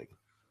telling.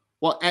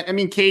 Well, I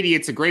mean, Katie,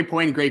 it's a great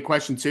point and great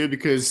question too,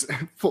 because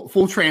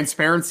full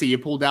transparency, you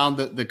pull down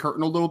the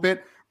curtain a little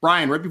bit.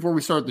 Brian, right before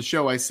we started the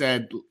show, I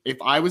said, if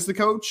I was the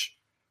coach,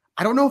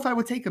 I don't know if I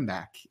would take him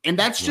back. And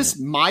that's just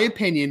my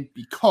opinion,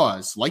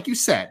 because like you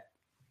said,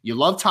 you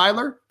love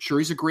Tyler. Sure,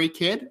 he's a great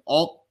kid.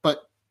 But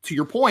to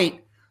your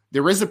point,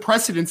 there is a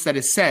precedence that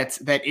is set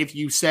that if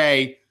you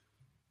say,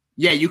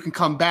 yeah, you can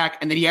come back,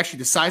 and then he actually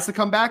decides to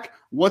come back,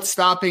 what's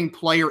stopping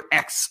player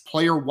X,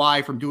 player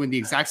Y from doing the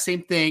exact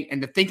same thing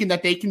and thinking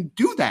that they can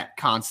do that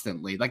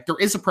constantly? Like, there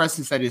is a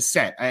precedence that is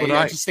set.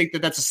 I just think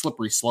that's a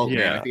slippery slope,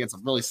 man. I think it's a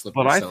really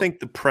slippery slope. But I think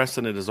the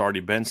precedent has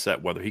already been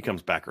set whether he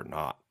comes back or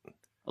not.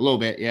 A little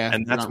bit, yeah.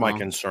 And that's my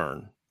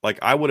concern. Like,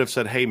 I would have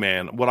said, hey,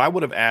 man, what I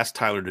would have asked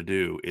Tyler to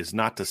do is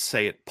not to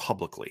say it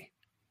publicly.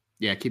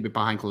 Yeah, keep it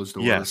behind closed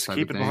doors. Yes,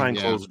 keep it behind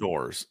closed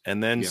doors.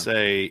 And then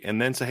say,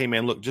 hey,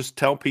 man, look, just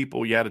tell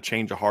people you had a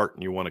change of heart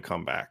and you want to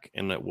come back,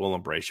 and that we'll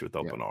embrace you with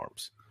open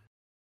arms.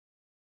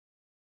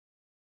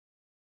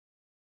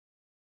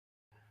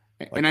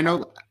 And I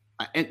know,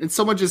 and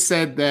someone just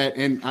said that,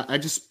 and I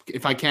just,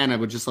 if I can, I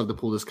would just love to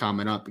pull this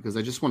comment up, because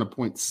I just want to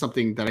point to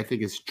something that I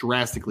think is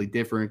drastically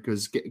different,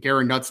 because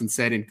Garen Knutson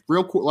said, in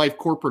real life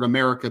corporate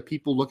America,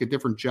 people look at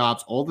different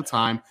jobs all the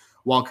time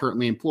while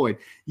currently employed.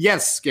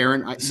 Yes,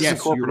 Garen.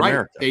 Yes, you're right.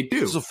 America. They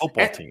do. This is a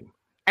football team.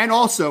 And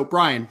also,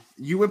 Brian,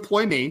 you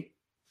employ me.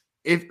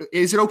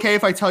 Is it okay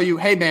if I tell you,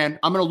 hey, man,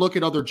 I'm going to look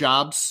at other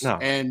jobs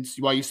and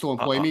while you still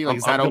employ me? Like,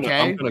 is that okay?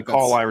 I'm going to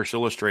call Irish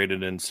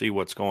Illustrated and see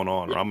what's going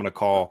on. Or I'm going to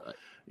call,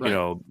 the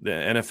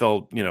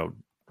NFL,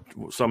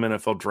 some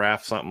NFL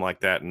draft, something like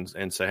that,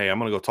 and say, hey, I'm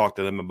going to go talk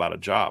to them about a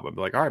job. I'd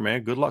be like, all right,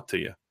 man, good luck to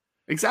you.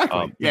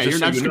 Exactly. You're just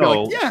not just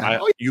going to be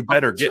like, you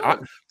better get.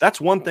 That's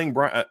one thing.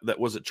 That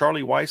was it.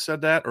 Charlie Weiss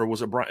said that, or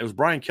was it Brian? It was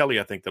Brian Kelly,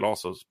 I think. That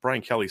also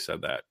Brian Kelly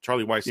said that.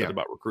 Charlie Weiss said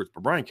about recruits,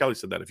 but Brian Kelly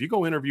said that if you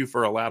go interview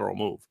for a lateral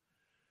move,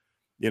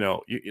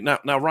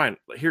 now Ryan.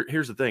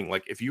 Here's the thing.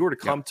 Like, if you were to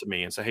come to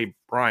me and say, hey,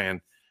 Brian,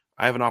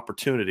 I have an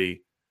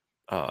opportunity.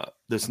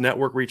 This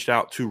network reached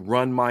out to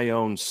run my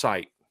own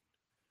site.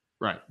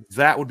 Right.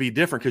 That would be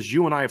different, because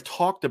you and I have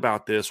talked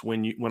about this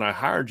when I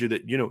hired you,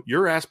 that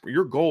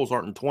your goals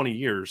aren't in 20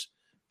 years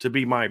to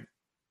be my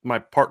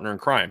partner in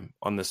crime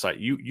on this site.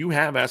 You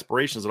have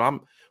aspirations that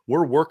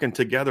we're working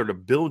together to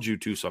build you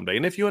to someday.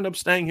 And if you end up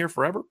staying here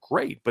forever,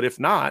 great. But if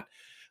not,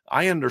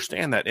 I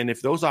understand that. And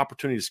if those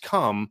opportunities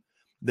come,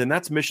 then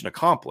that's mission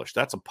accomplished.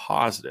 That's a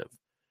positive.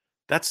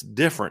 That's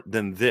different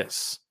than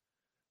this,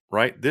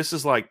 right? This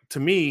is like,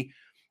 to me,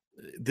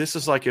 this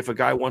is like if a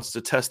guy wants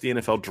to test the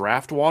NFL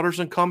draft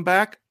waters and come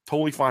back,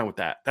 totally fine with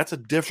that. That's a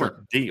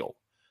different deal.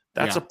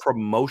 That's a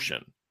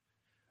promotion.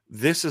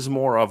 This is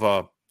more of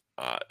a,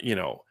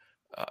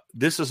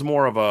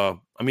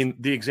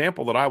 the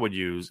example that I would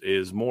use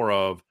is more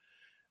of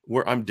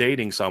where I'm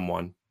dating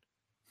someone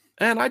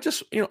and I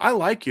just, I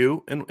like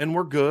you and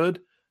we're good,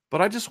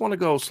 but I just want to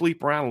go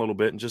sleep around a little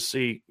bit and just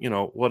see,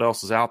 what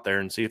else is out there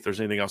and see if there's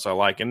anything else I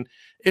like. And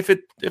if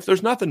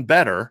there's nothing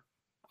better,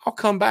 I'll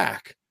come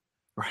back.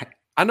 Right.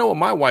 I know what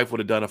my wife would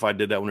have done if I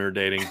did that when we were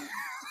dating.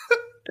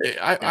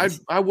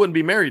 I wouldn't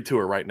be married to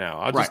her right now.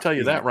 I'll just tell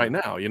you that right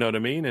now. You know what I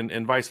mean?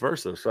 And vice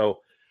versa. So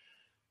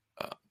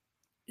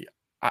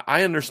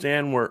I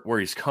understand where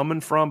he's coming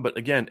from. But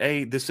again,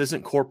 this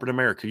isn't corporate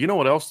America. You know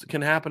what else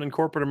can happen in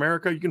corporate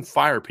America? You can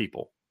fire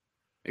people.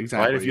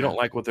 Exactly. Right? If you don't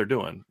like what they're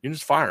doing, you can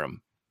just fire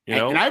them.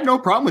 And I have no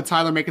problem with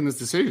Tyler making this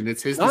decision.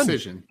 It's his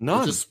decision.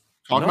 None. Just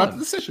talk about the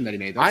decision that he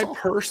made. I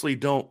personally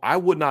don't. I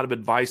would not have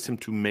advised him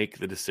to make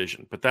the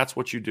decision, but that's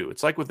what you do.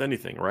 It's like with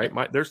anything, right?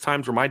 There's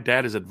times where my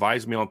dad has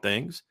advised me on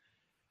things,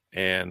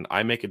 and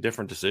I make a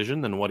different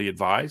decision than what he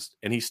advised,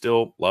 and he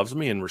still loves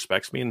me and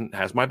respects me and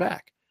has my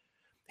back.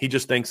 He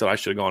just thinks that I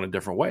should have gone a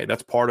different way.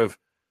 That's part of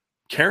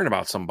caring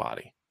about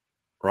somebody,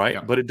 right?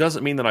 Yeah. But it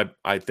doesn't mean that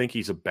I think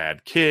he's a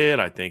bad kid.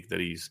 I think that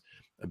he's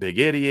a big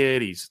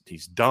idiot.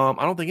 He's dumb.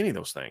 I don't think any of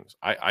those things.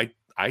 I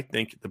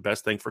think the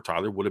best thing for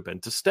Tyler would have been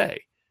to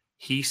stay.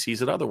 He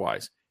sees it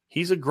otherwise.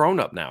 He's a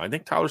grown-up now. I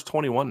think Tyler's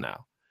 21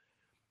 now,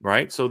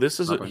 right? So this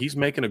is he's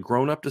making a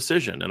grown-up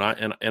decision, and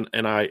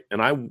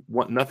I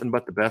want nothing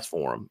but the best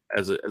for him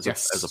as a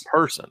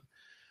person.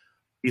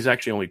 He's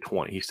actually only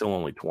 20. He's still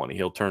only 20.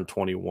 He'll turn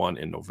 21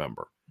 in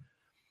November.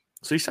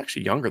 So he's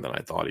actually younger than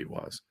I thought he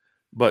was.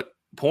 But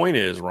point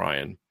is,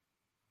 Ryan,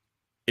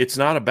 it's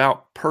not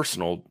about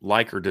personal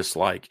like or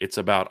dislike. It's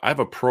about I have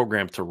a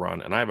program to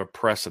run, and I have a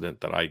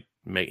precedent that I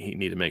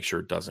need to make sure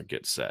it doesn't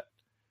get set.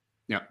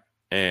 Yeah.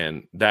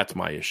 And that's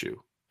my issue.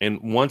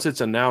 And once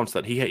it's announced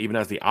that he even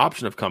has the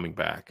option of coming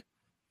back,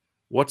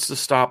 what's to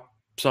stop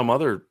some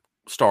other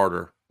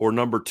starter or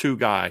number two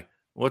guy?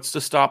 What's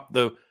to stop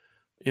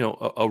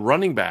a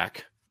running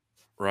back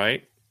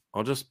right?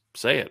 I'll just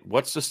say it.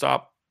 What's to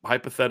stop,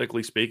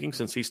 hypothetically speaking,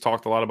 since he's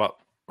talked a lot about,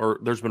 or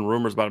there's been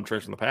rumors about him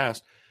transferring in the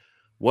past,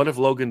 what if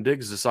Logan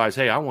Diggs decides,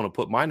 hey, I want to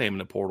put my name in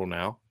the portal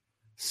now,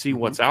 see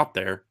what's out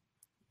there,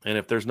 and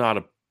if there's not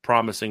a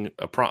promise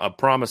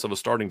of a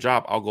starting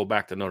job, I'll go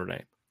back to Notre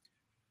Dame.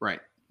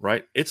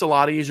 Right. It's a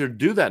lot easier to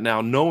do that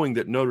now, knowing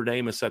that Notre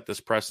Dame has set this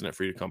precedent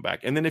for you to come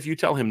back. And then if you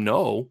tell him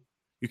no,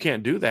 you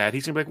can't do that,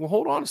 he's gonna be like, well,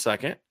 hold on a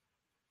second.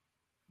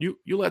 You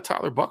let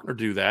Tyler Buchner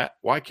do that.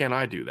 Why can't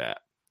I do that?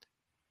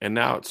 And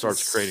now it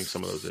starts creating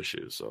some of those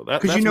issues. So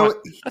that's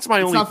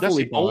the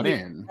only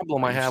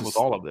problem I have with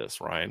all of this,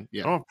 Ryan. I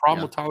don't have a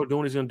problem with Tyler doing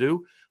what he's going to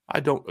do. I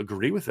don't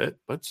agree with it,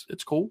 but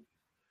it's cool.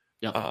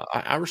 Yeah,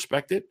 I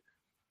respect it.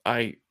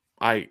 I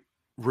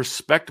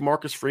respect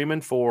Marcus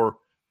Freeman for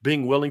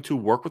being willing to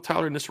work with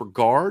Tyler in this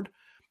regard.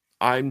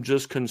 I'm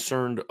just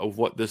concerned of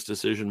what this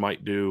decision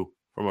might do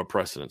from a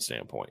precedent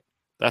standpoint.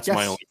 That's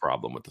my only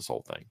problem with this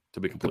whole thing, to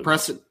be completely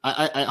honest.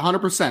 I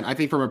 100%. I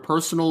think from a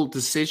personal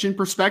decision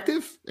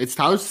perspective, it's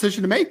Tyler's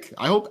decision to make.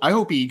 I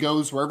hope he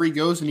goes wherever he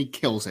goes and he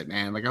kills it,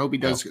 man. Like, I hope he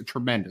does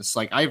tremendous.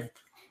 Like, I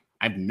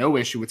have no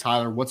issue with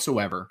Tyler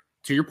whatsoever.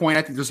 To your point,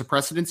 I think there's a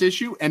precedence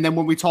issue. And then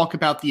when we talk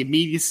about the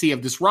immediacy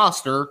of this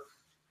roster,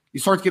 you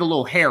start to get a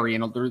little hairy,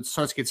 and there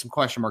starts to get some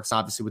question marks,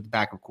 obviously, with the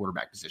backup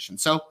quarterback position.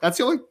 So that's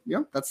the only,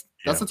 that's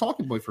the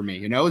talking point for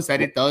me, is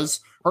that it does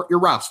hurt your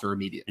roster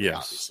immediately,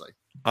 obviously.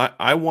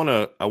 I want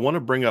to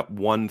bring up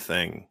one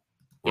thing,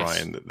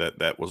 Ryan,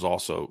 that was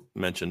also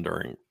mentioned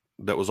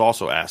that was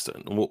also asked,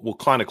 and we'll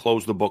kind of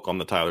close the book on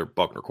the Tyler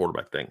Buchner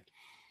quarterback thing.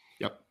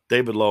 Yep.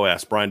 David Lowe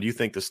asked, Brian, do you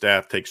think the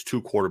staff takes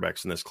 2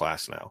 quarterbacks in this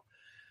class now?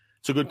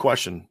 It's a good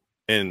question,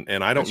 and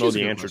I don't know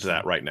the answer to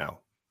that right now.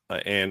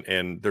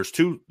 And there's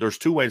two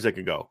ways they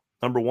could go.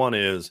 Number one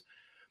is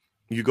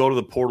you go to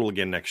the portal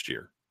again next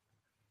year.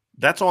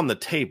 That's on the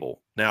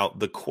table. Now,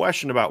 the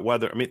question about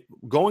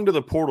going to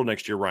the portal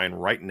next year, Ryan,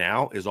 right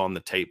now is on the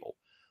table.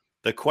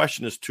 The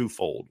question is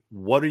twofold.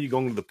 What are you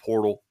going to the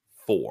portal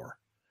for?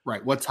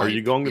 Right. What type? Are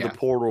you going to the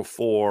portal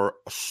for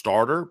a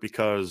starter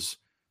because,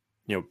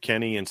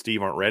 Kenny and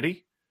Steve aren't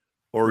ready?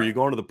 Or are you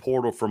going to the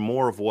portal for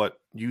more of what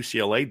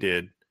UCLA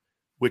did,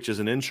 which is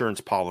an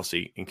insurance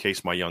policy in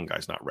case my young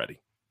guy's not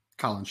ready?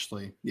 Colin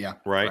Schley. Yeah.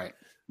 Right.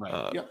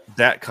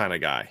 That kind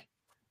of guy.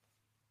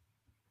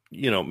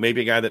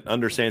 Maybe a guy that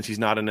understands he's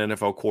not an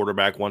NFL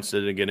quarterback, wants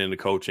to get into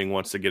coaching,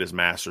 wants to get his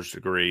master's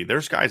degree.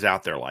 There's guys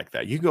out there like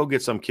that. You go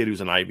get some kid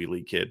who's an Ivy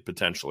League kid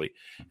potentially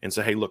and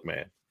say, hey, look,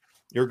 man,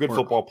 you're a good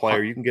football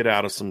player. You can get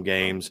out of some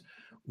games.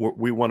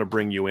 We want to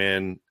bring you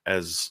in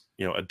as,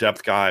 a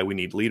depth guy. We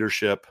need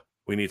leadership.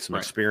 We need some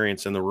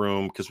experience in the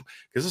room. Because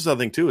this is the other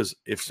thing too, is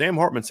if Sam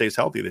Hartman stays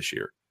healthy this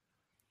year,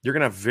 you're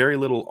going to have very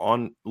little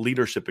on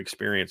leadership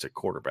experience at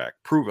quarterback.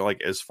 Prove it, like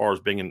as far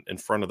as being in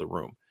front of the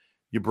room.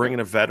 You bring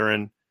in a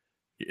veteran.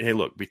 Hey,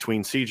 look,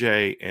 between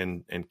CJ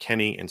and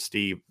Kenny and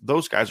Steve,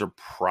 those guys are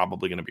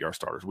probably going to be our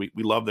starters. We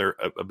love their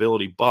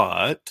ability,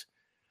 but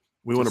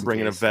we want to bring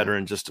in a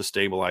veteran just to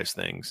stabilize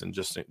things and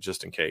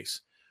just in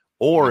case.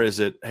 Or is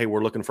it, hey,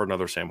 we're looking for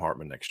another Sam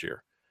Hartman next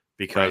year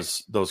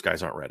because those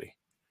guys aren't ready.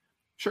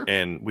 Sure.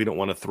 And we don't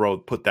want to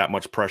put that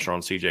much pressure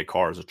on CJ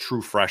Carr as a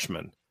true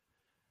freshman.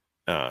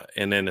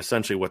 And then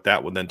essentially what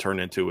that would then turn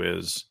into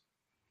is,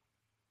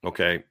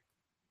 okay,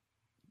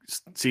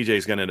 CJ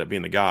is going to end up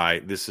being the guy.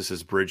 This is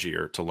his bridge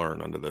year to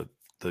learn under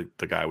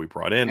the guy we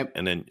brought in,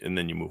 and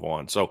then you move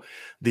on. So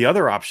the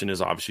other option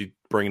is obviously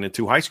bringing in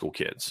 2 high school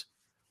kids.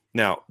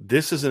 Now,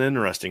 this is an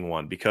interesting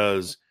one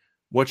because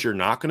what you're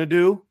not going to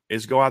do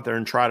is go out there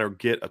and try to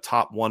get a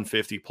top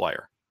 150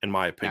 player, in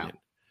my opinion.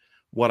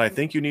 What I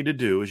think you need to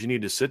do is you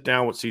need to sit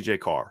down with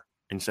CJ Carr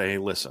and say, hey,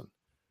 listen,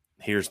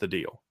 here's the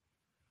deal.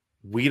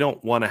 We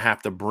don't want to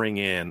have to bring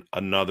in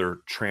another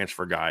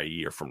transfer guy a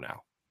year from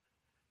now.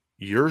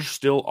 You're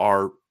still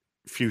our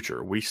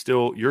future.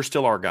 You're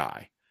still our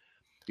guy.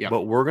 Yeah.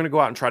 But we're going to go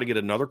out and try to get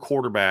another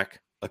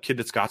quarterback, a kid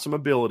that's got some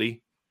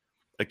ability,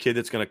 a kid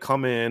that's going to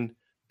come in,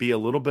 be a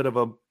little bit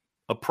of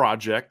a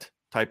project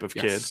type of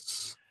kid.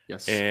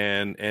 Yes.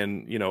 And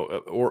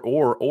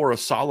or a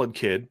solid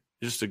kid,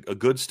 just a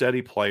good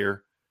steady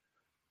player.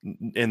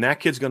 And that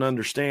kid's going to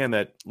understand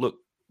that, look,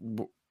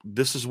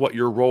 this is what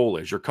your role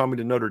is. You're coming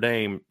to Notre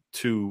Dame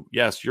to,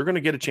 yes, you're going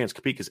to get a chance to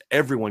compete because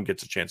everyone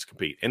gets a chance to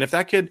compete. And if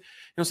that kid,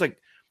 it's like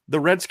the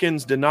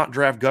Redskins did not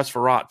draft Gus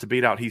Frerotte to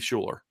beat out Heath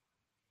Schuler.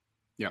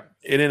 Yeah.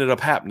 It ended up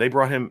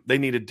happening. They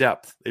needed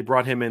depth. They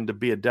brought him in to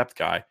be a depth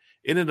guy.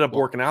 It ended up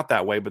working out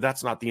that way, but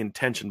that's not the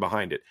intention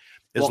behind it.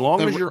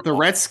 The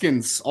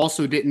Redskins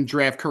also didn't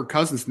draft Kirk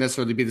Cousins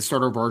necessarily to be the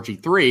starter of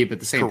RG3, but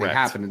the same thing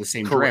happened in the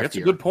same draft. That's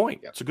a good point.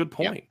 Yeah. It's a good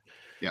point.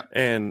 Yeah.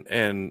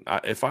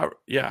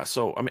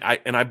 So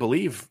I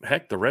believe,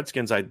 heck, the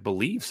Redskins, I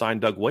believe,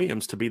 signed Doug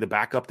Williams to be the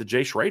backup to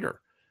Jay Schrader.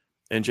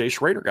 And Jay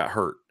Schrader got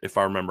hurt, if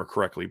I remember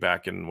correctly,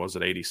 back in, was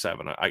it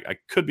 87? I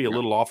could be a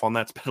little off on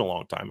that. It's been a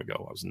long time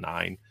ago. I was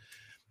 9.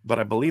 But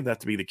I believe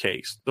that to be the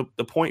case.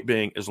 The point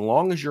being, as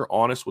long as you're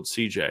honest with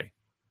CJ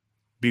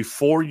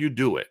before you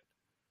do it,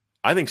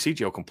 I think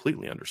CJ will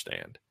completely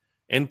understand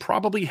and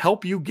probably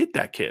help you get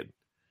that kid.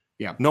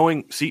 Yeah.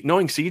 Knowing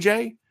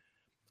CJ,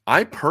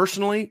 I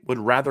personally would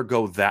rather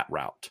go that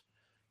route,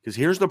 because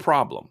here's the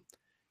problem.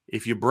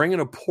 If you bring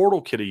in a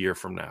portal kid a year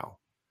from now,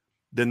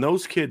 then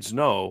those kids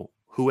know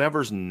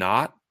whoever's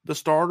not the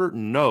starter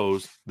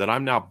knows that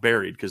I'm now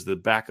buried because the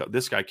backup,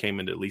 this guy came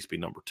in to at least be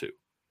number 2.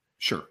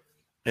 Sure.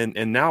 And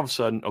now all of a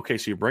sudden, okay,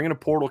 so you're bringing a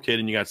portal kid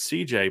and you got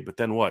CJ, but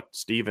then what?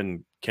 Steve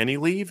and Kenny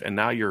leave, and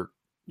now you're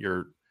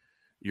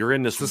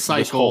in this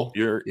cycle.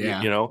 You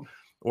know,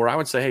 or I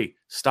would say, hey,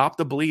 stop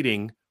the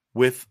bleeding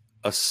with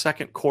a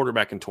second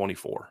quarterback in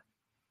 24,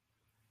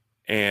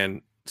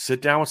 and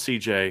sit down with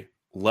CJ,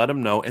 let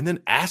him know, and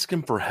then ask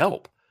him for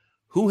help.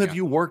 Who have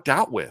you worked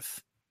out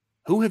with?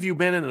 Who have you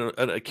been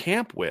in a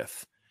camp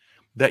with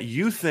that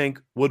you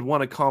think would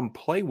want to come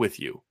play with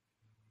you?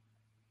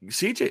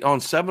 CJ on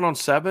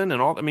 7-on-7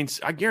 and all. I mean,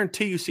 I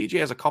guarantee you CJ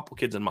has a couple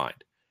kids in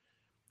mind.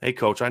 Hey,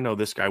 coach, I know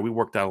this guy. We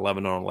worked out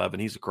 11-on-11.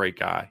 He's a great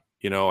guy.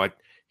 You know,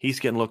 he's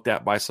getting looked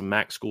at by some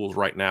MAC schools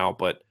right now,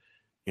 but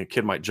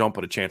kid might jump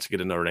at a chance to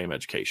get a Notre Dame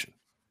education.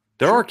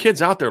 There are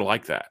kids out there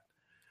like that.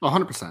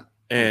 100%.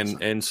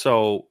 And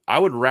so I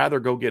would rather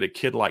go get a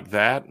kid like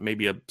that,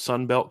 maybe a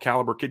Sun Belt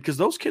caliber kid, because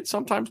those kids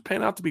sometimes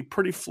pan out to be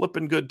pretty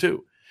flipping good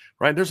too,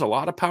 right? There's a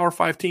lot of Power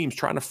 5 teams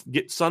trying to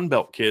get Sun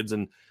Belt kids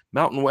and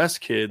Mountain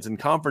West kids and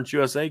Conference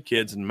USA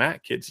kids and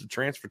MAC kids to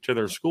transfer to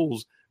their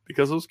schools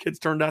because those kids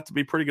turned out to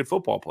be pretty good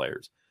football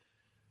players.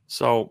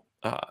 So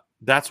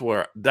that's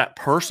where that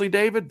personally,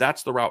 David,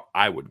 that's the route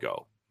I would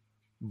go.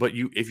 But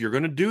if you're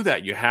going to do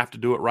that, you have to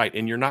do it right.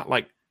 And you're not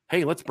like,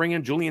 hey, let's bring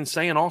in Julian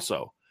Sayin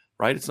also,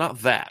 right? It's not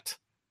that.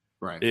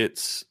 Right.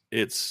 It's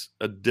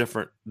a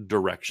different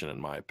direction, in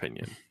my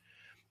opinion.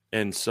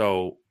 And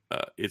so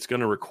it's going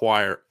to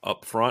require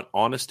upfront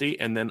honesty.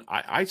 And then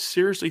I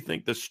seriously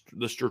think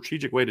the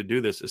strategic way to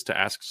do this is to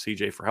ask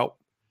CJ for help.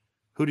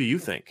 Who do you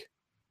think?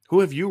 Who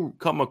have you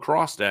come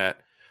across that?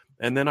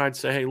 And then I'd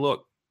say, hey,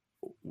 look,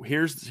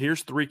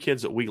 here's 3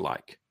 kids that we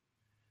like.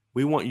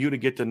 We want you to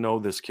get to know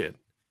this kid.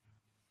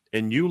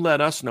 And you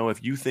let us know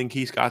if you think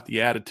he's got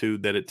the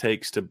attitude that it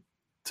takes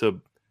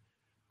to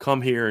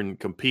come here and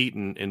compete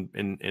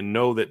and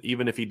know that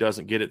even if he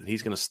doesn't get it,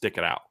 he's going to stick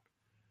it out.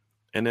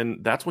 And then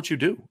that's what you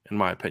do, in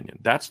my opinion.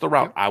 That's the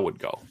route I would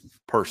go,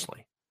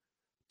 personally,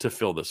 to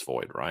fill this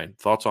void, Ryan.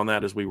 Thoughts on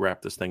that as we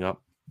wrap this thing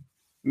up? I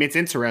mean, it's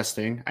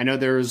interesting. I know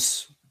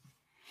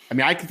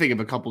I can think of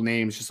a couple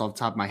names just off the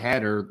top of my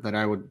head or that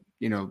I would,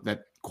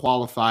 that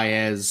qualify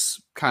as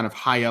kind of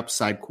high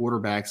upside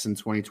quarterbacks in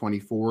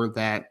 2024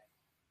 that,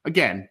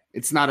 again,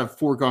 it's not a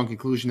foregone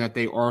conclusion that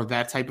they are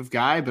that type of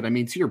guy. But I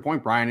mean, to your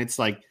point, Brian, it's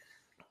like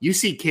you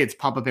see kids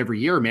pop up every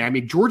year, man. I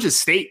mean, Georgia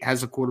State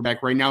has a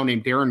quarterback right now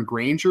named Darren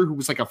Granger, who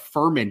was like a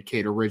Furman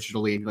kid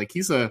originally. And like,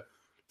 he's a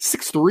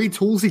 6'3"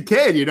 toolsy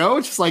kid,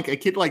 It's just like a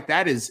kid like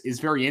that is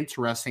very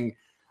interesting.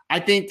 I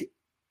think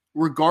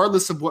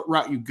regardless of what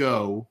route you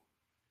go,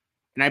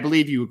 and I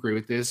believe you agree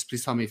with this,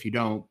 please tell me if you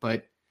don't,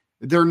 but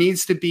there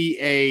needs to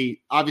be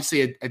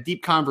obviously a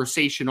deep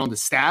conversation on the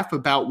staff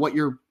about what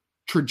your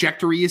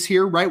trajectory is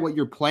here, right? What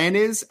your plan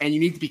is, and you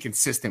need to be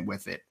consistent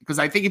with it. Because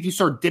I think if you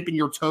start dipping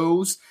your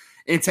toes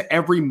into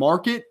every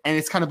market and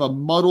it's kind of a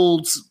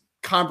muddled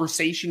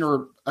conversation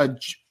or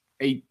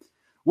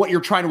what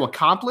you're trying to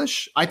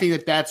accomplish, I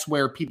think that's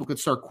where people could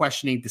start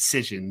questioning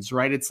decisions,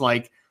 right? It's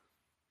like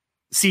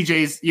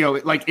CJ's,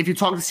 like if you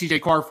talk to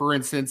CJ Carr, for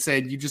instance,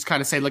 and you just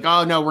kind of say like,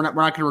 oh no, we're not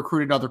going to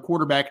recruit another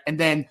quarterback. And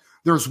then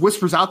there's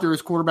whispers out there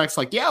as quarterbacks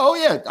like,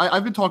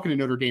 I've been talking to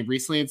Notre Dame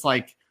recently. It's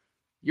like,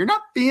 you're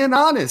not being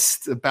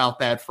honest about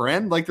that,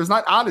 friend. Like, there's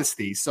not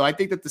honesty. So I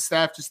think that the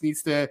staff just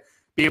needs to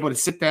be able to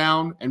sit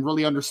down and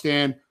really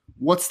understand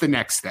what's the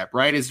next step,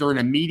 right? Is there an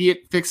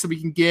immediate fix that we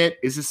can get?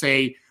 Is this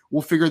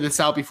we'll figure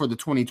this out before the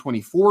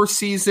 2024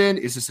 season?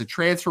 Is this a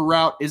transfer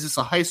route? Is this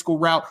a high school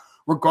route?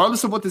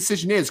 Regardless of what the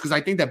decision is, because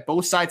I think that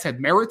both sides have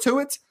merit to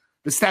it,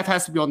 the staff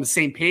has to be on the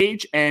same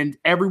page, and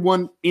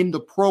everyone in the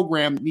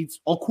program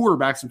all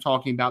quarterbacks I'm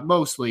talking about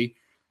mostly,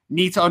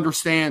 need to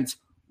understand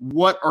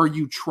what are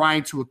you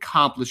trying to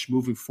accomplish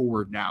moving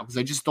forward now? Because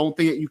I just don't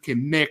think that you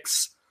can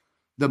mix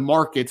the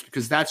markets,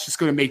 because that's just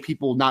going to make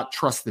people not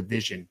trust the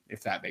vision,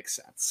 if that makes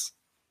sense.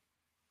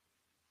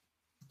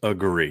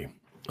 Agree.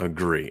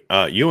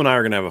 You and I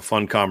are going to have a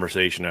fun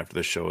conversation after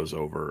this show is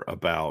over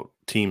about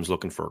teams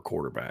looking for a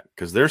quarterback,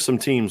 because there's some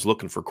teams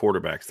looking for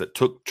quarterbacks that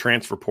took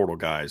transfer portal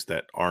guys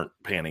that aren't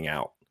panning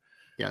out.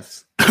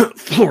 Yes.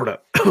 Florida.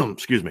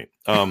 Excuse me.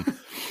 The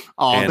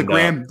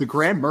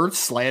Graham Mertz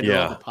slander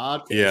on the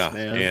podcast,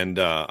 man. And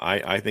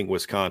I think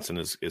Wisconsin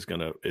is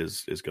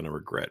gonna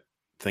regret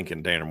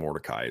thinking Danner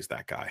Mordecai is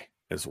that guy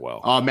as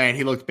well. Oh man,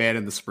 he looked bad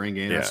in the spring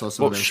game. Yeah. I saw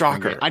some of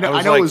shocker. I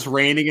know it was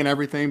raining and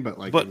everything, but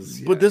but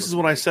this is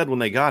what I said when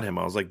they got him.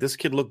 I was like, this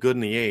kid looked good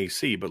in the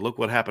AAC, but look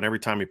what happened every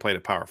time he played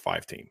a Power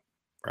 5 team,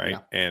 right? Yeah.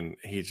 And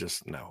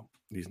he's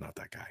not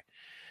that guy.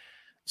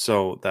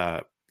 So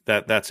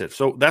that's it.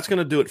 So that's going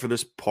to do it for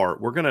this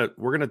part. We're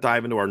gonna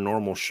dive into our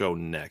normal show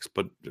next,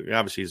 but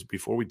obviously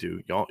before we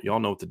do, y'all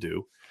know what to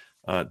do.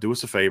 Do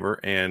us a favor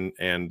and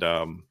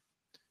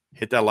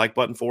hit that like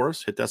button for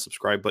us, hit that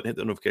subscribe button, hit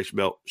the notification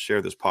bell,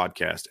 share this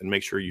podcast, and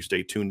make sure you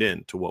stay tuned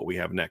in to what we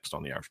have next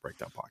on the Irish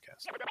Breakdown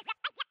Podcast.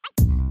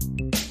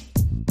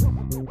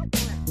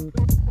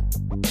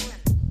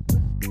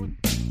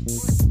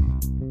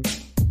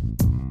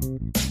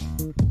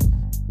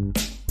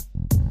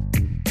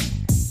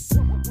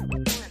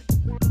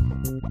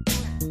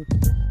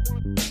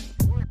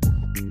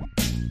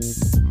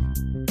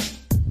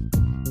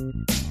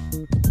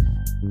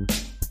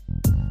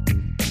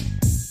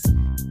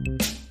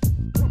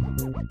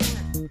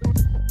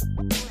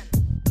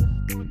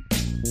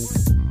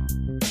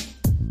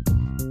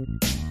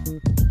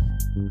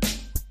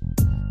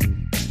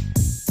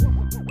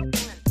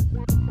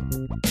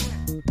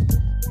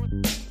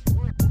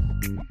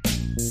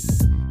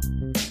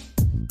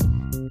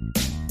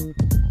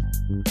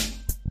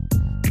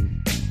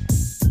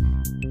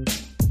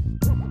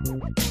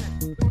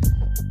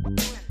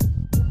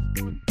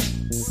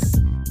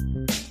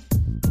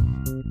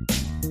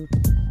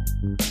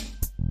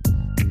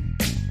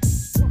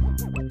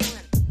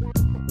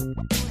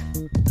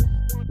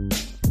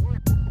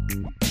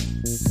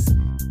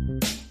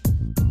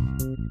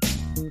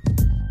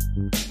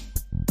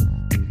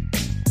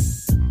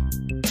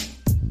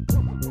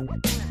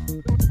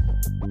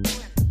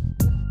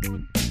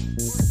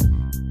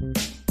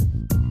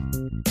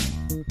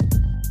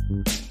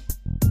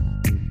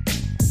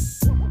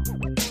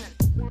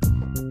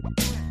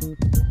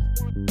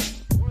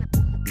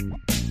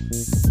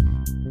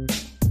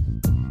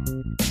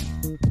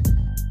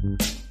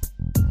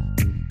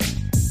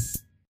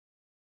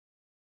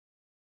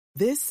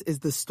 This is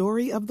the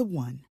story of the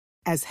one.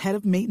 As head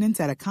of maintenance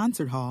at a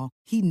concert hall,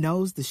 he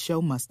knows the show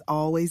must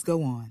always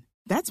go on.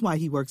 That's why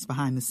he works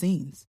behind the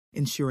scenes,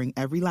 ensuring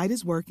every light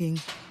is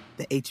working,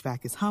 the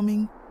HVAC is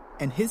humming,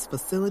 and his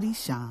facility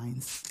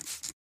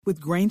shines. With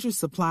Grainger's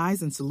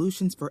supplies and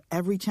solutions for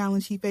every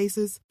challenge he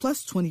faces,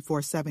 plus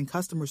 24/7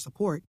 customer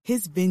support,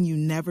 his venue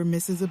never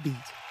misses a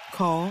beat.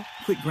 Call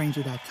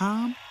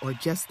quickgrainger.com or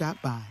just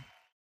stop by.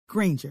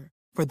 Grainger,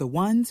 for the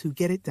ones who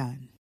get it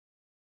done.